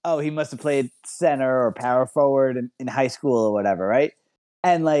 oh, he must have played center or power forward in high school or whatever, right?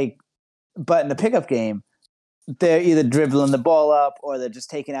 And like, but in the pickup game, they're either dribbling the ball up or they're just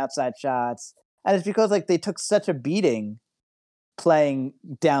taking outside shots. And it's because like they took such a beating playing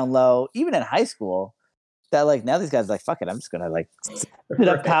down low, even in high school, that like now these guys are like, fuck it, I'm just gonna like sit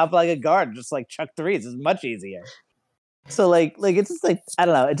up top like a guard and just like chuck threes. It's much easier. So like it's just like I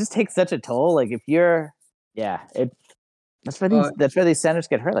don't know, it just takes such a toll. Like if you're that's where these centers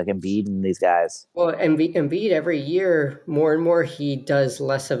get hurt, like Embiid and these guys. Well, Embiid every year more and more he does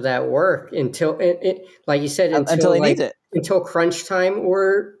less of that work until like you said until he needs it, until crunch time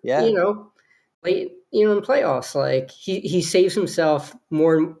or late in playoffs. Like he saves himself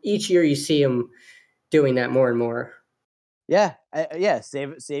more each year. You see him doing that more and more. Yeah,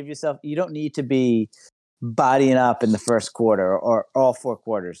 save yourself. You don't need to be bodying up in the first quarter or all four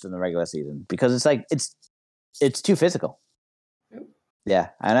quarters in the regular season because it's like it's too physical. Yeah,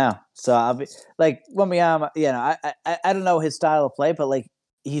 I know. So I'll be like Wembanyama. I don't know his style of play, but like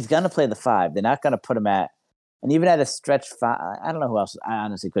he's gonna play the 5. They're not gonna put him at, and even at a stretch 5. I don't know who else. I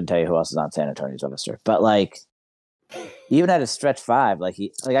honestly couldn't tell you who else is on San Antonio's roster. But like even at a stretch 5, like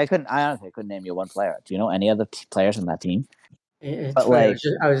I honestly couldn't name you one player. Do you know any other players on that team? But like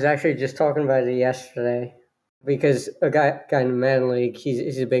I was actually just talking about it yesterday because a guy in the Madden League,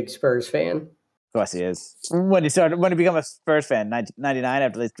 he's a big Spurs fan. Of course he is. When he became a Spurs fan, 1999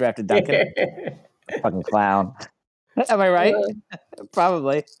 after they drafted Duncan. Fucking clown. Am I right?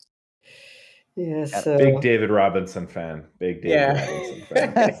 Probably. Yeah. So... Big David Robinson fan. Robinson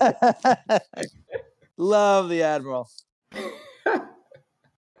fan. Love the Admiral.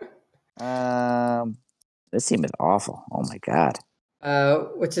 This team is awful. Oh my god.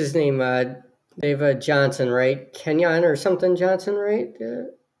 What's his name? Dave Johnson, right? Kenyon or something Johnson, right?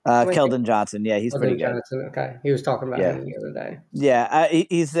 Keldon Johnson. Yeah, he's pretty good. Johnson. Okay, he was talking about him the other day. Yeah,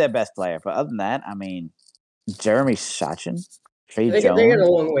 he's their best player. But other than that, I mean, Jeremy Sochan, Trey Jones. They got a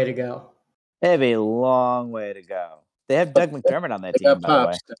long way to go. They have a long way to go. They have Doug McDermott on that team, by the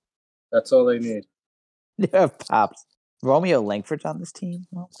way. That's all they need. They have Pops. Romeo Langford's on this team.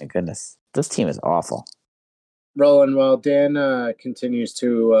 Oh my goodness, this team is awful. Roland, while Dan continues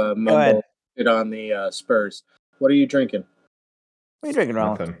to mumble it on the Spurs, what are you drinking? What are you drinking,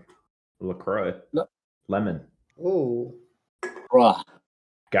 Roland? Nothing. LaCroix. No. Lemon. Ooh. Bruh.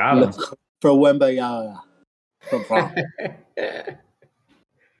 Got him. For Wembanyama.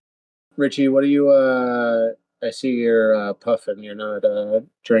 Richie, what are you I see you're puffing. You're not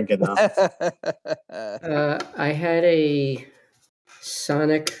drinking though. I had a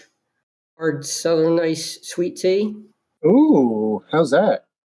Sonic Hard Southern Ice sweet tea. Ooh, how's that?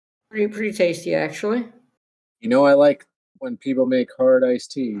 Pretty tasty, actually. I like when people make hard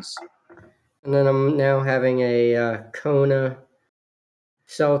iced teas. And then I'm now having a Kona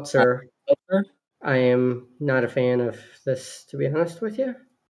seltzer. I am not a fan of this, to be honest with you.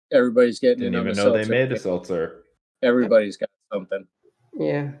 Everybody's getting Didn't even know they made a seltzer. Everybody's got something.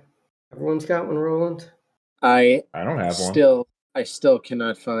 Yeah. Everyone's got one, Roland. I don't have one. I still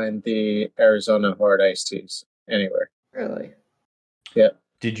cannot find the Arizona hard iced teas anywhere. Really? Yeah.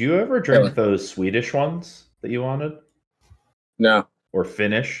 Did you ever drink those Swedish ones that you wanted? No. Or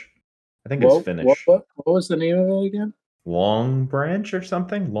Finnish? I think it's Finnish. What was the name of it again? Long Branch or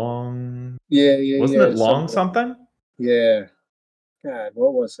something? Long. Yeah. Wasn't it Long something? Yeah. God,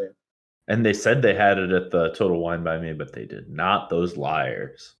 what was it? And they said they had it at the Total Wine by Me, but they did not. Those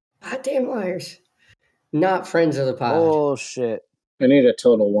liars. Goddamn liars. Not friends of the pod. Oh, shit. I need a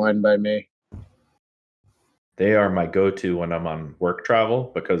Total Wine by Me. They are my go-to when I'm on work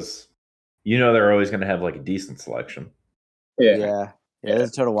travel because they're always going to have like a decent selection. Yeah. There's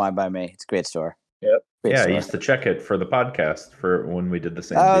a Total Wine by Me. It's a great store. Yep. I used to check it for the podcast for when we did the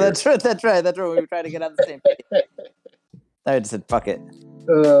same. Oh, beer. that's right. We were trying to get on the same page. I just said, fuck it.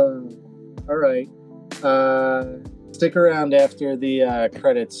 All right. Stick around after the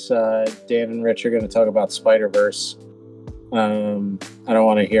credits. Dan and Rich are going to talk about Spider-Verse. I don't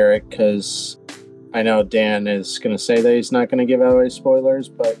want to hear it because I know Dan is going to say that he's not going to give away spoilers,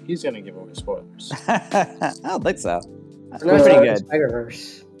 but he's going to give away spoilers. I don't think so. That's We're not pretty talking good.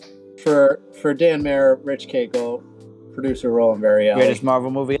 Spider-Verse. For Dan Mayer, Rich Cagle, producer Roland Berry, Greatest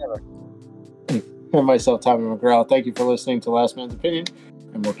Marvel movie ever. and myself, Tommy McGraw. Thank you for listening to Last Man's Opinion,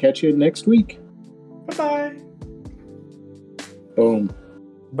 and we'll catch you next week. Bye-bye. Boom.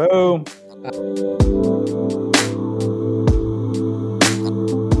 Boom.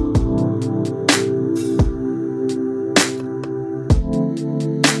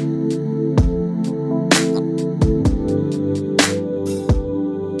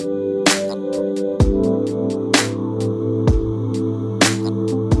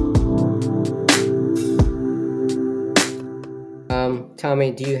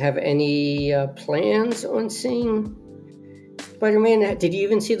 Tommy, do you have any plans on seeing Spider-Man? Did you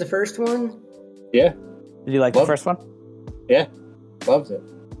even see the first one? Yeah. Did you like the first one? Yeah. Loved it.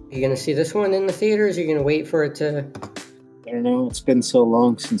 Are you going to see this one in the theaters? Or are you going to wait for it to... I don't know. It's been so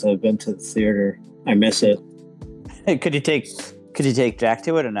long since I've been to the theater. I miss it. Hey, could you take Jack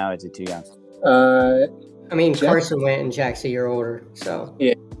to it, or now is it too young? I mean, Jack- Carson went and Jack's a year older, so...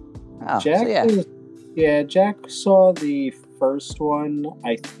 Oh, Jack so yeah. Jack saw the first one,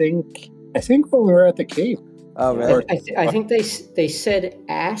 I think when we were at the Cape. Oh, really? I think they said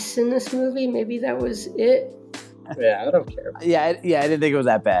ass in this movie. Maybe that was it. Yeah, I don't care. Yeah, I didn't think it was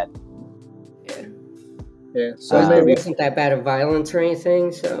that bad. Yeah, so It maybe wasn't that bad of violence or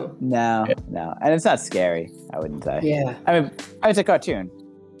anything, so... No, and it's not scary. I wouldn't say. Yeah. I mean, it's a cartoon.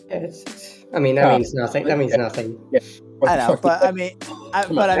 Yeah, I mean, that means nothing. That means nothing. I know, but I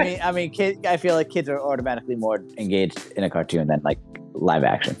mean, kid. I feel like kids are automatically more engaged in a cartoon than like live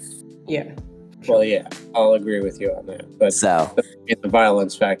action. Yeah. Well, yeah, I'll agree with you on that. But So the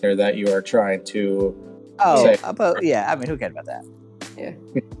violence factor that you are trying to but yeah, I mean, who cares about that? Yeah.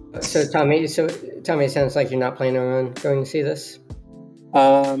 So Tommy, it sounds like you're not planning on going to see this.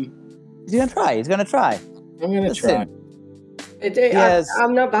 He's gonna try. I'm gonna try.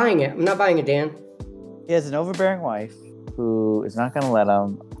 I'm not buying it. I'm not buying it, Dan. He has an overbearing wife who is not gonna let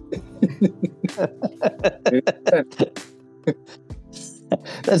him.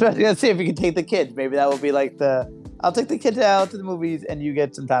 Let's see if you can take the kids. Maybe that will be like I'll take the kids out to the movies and you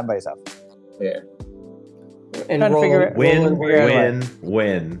get some time by yourself. Yeah. And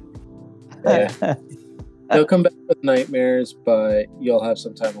win. Yeah. He'll come back with nightmares, but you'll have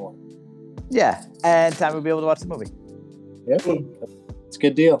some time alone. Yeah, and time we'll be able to watch the movie. Yep. It's a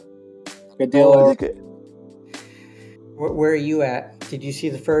good deal. Good deal. Where are you at? Did you see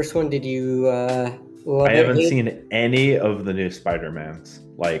the first one? Did you love it? I haven't seen any of the new Spider-Mans.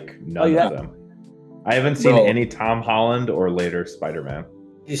 Like, none of them. I haven't seen any Tom Holland or later Spider-Man.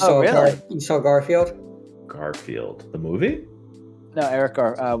 You saw you saw Garfield? Garfield. The movie? No, Eric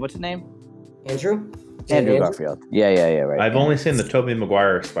what's his name? Andrew Garfield. Yeah, right. I've only seen the Tobey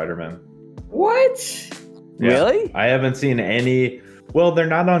Maguire Spider-Man. What? Yeah. Really? I haven't seen any. Well, they're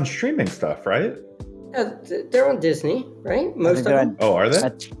not on streaming stuff, right? Yeah, they're on Disney, right? Most of them. Oh, are they?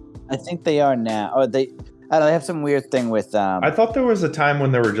 I think they are now. Or they. I don't know. They have some weird thing with. I thought there was a time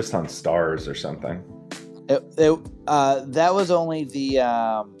when they were just on Stars or something. That was only the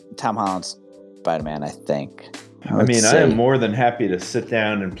Tom Holland Spider-Man, I think. I am more than happy to sit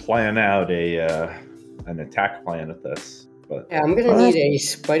down and plan out an attack plan at this. But yeah, I'm gonna need a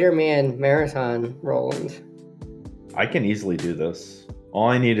Spider-Man marathon, Roland. I can easily do this. All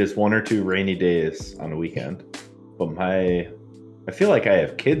I need is 1 or 2 rainy days on a weekend. But I feel like I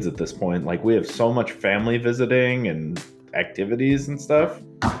have kids at this point. Like, we have so much family visiting and activities and stuff.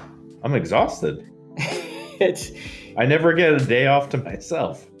 I'm exhausted. It's I never get a day off to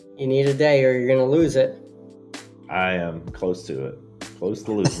myself. you need a day or you're gonna lose it. I am close to it. Close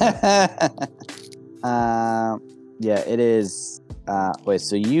to losing it. Yeah, it is. Wait,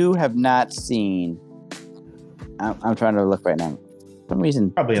 so you have not seen? I'm trying to look right now. For some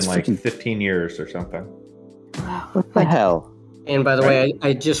reason, Probably in it's like freaking- 15 years or something. what the hell? And by the way,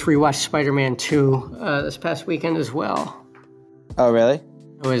 I just rewatched Spider-Man 2 this past weekend as well. Oh, really?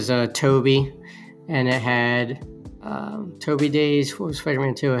 It was Toby, and it had Toby Days. What was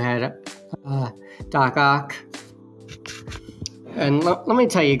Spider-Man 2? It had Doc Ock. And let me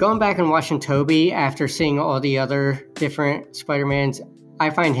tell you, going back and watching Toby after seeing all the other different Spider-Mans, I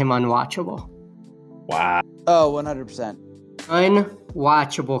find him unwatchable. Wow. Oh, 100%.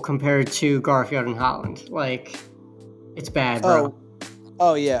 Unwatchable compared to Garfield and Holland. Like, it's bad, bro.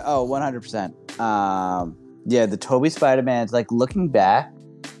 Oh yeah. Oh, 100%. Yeah, the Toby Spider-Mans. Like looking back,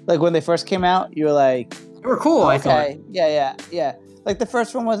 like when they first came out, you were like, They were cool, I thought. okay, yeah. Like the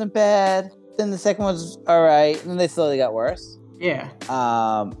first one wasn't bad. Then the second was all right, and then they slowly got worse. Yeah.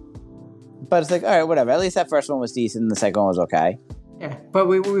 But it's like, all right, whatever. At least that first one was decent, and the second one was okay. Yeah. But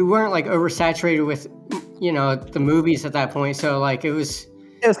we weren't like oversaturated with, the movies at that point. So like it was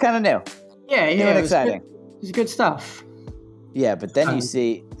kind of new. Yeah, New and it was exciting. Good, it was good stuff. Yeah, but then you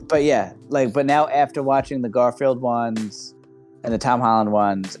see, but now after watching the Garfield ones and the Tom Holland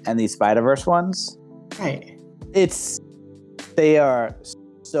ones and these Spider-Verse ones, Right. they are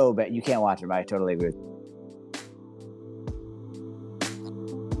so bad. You can't watch them. I totally agree.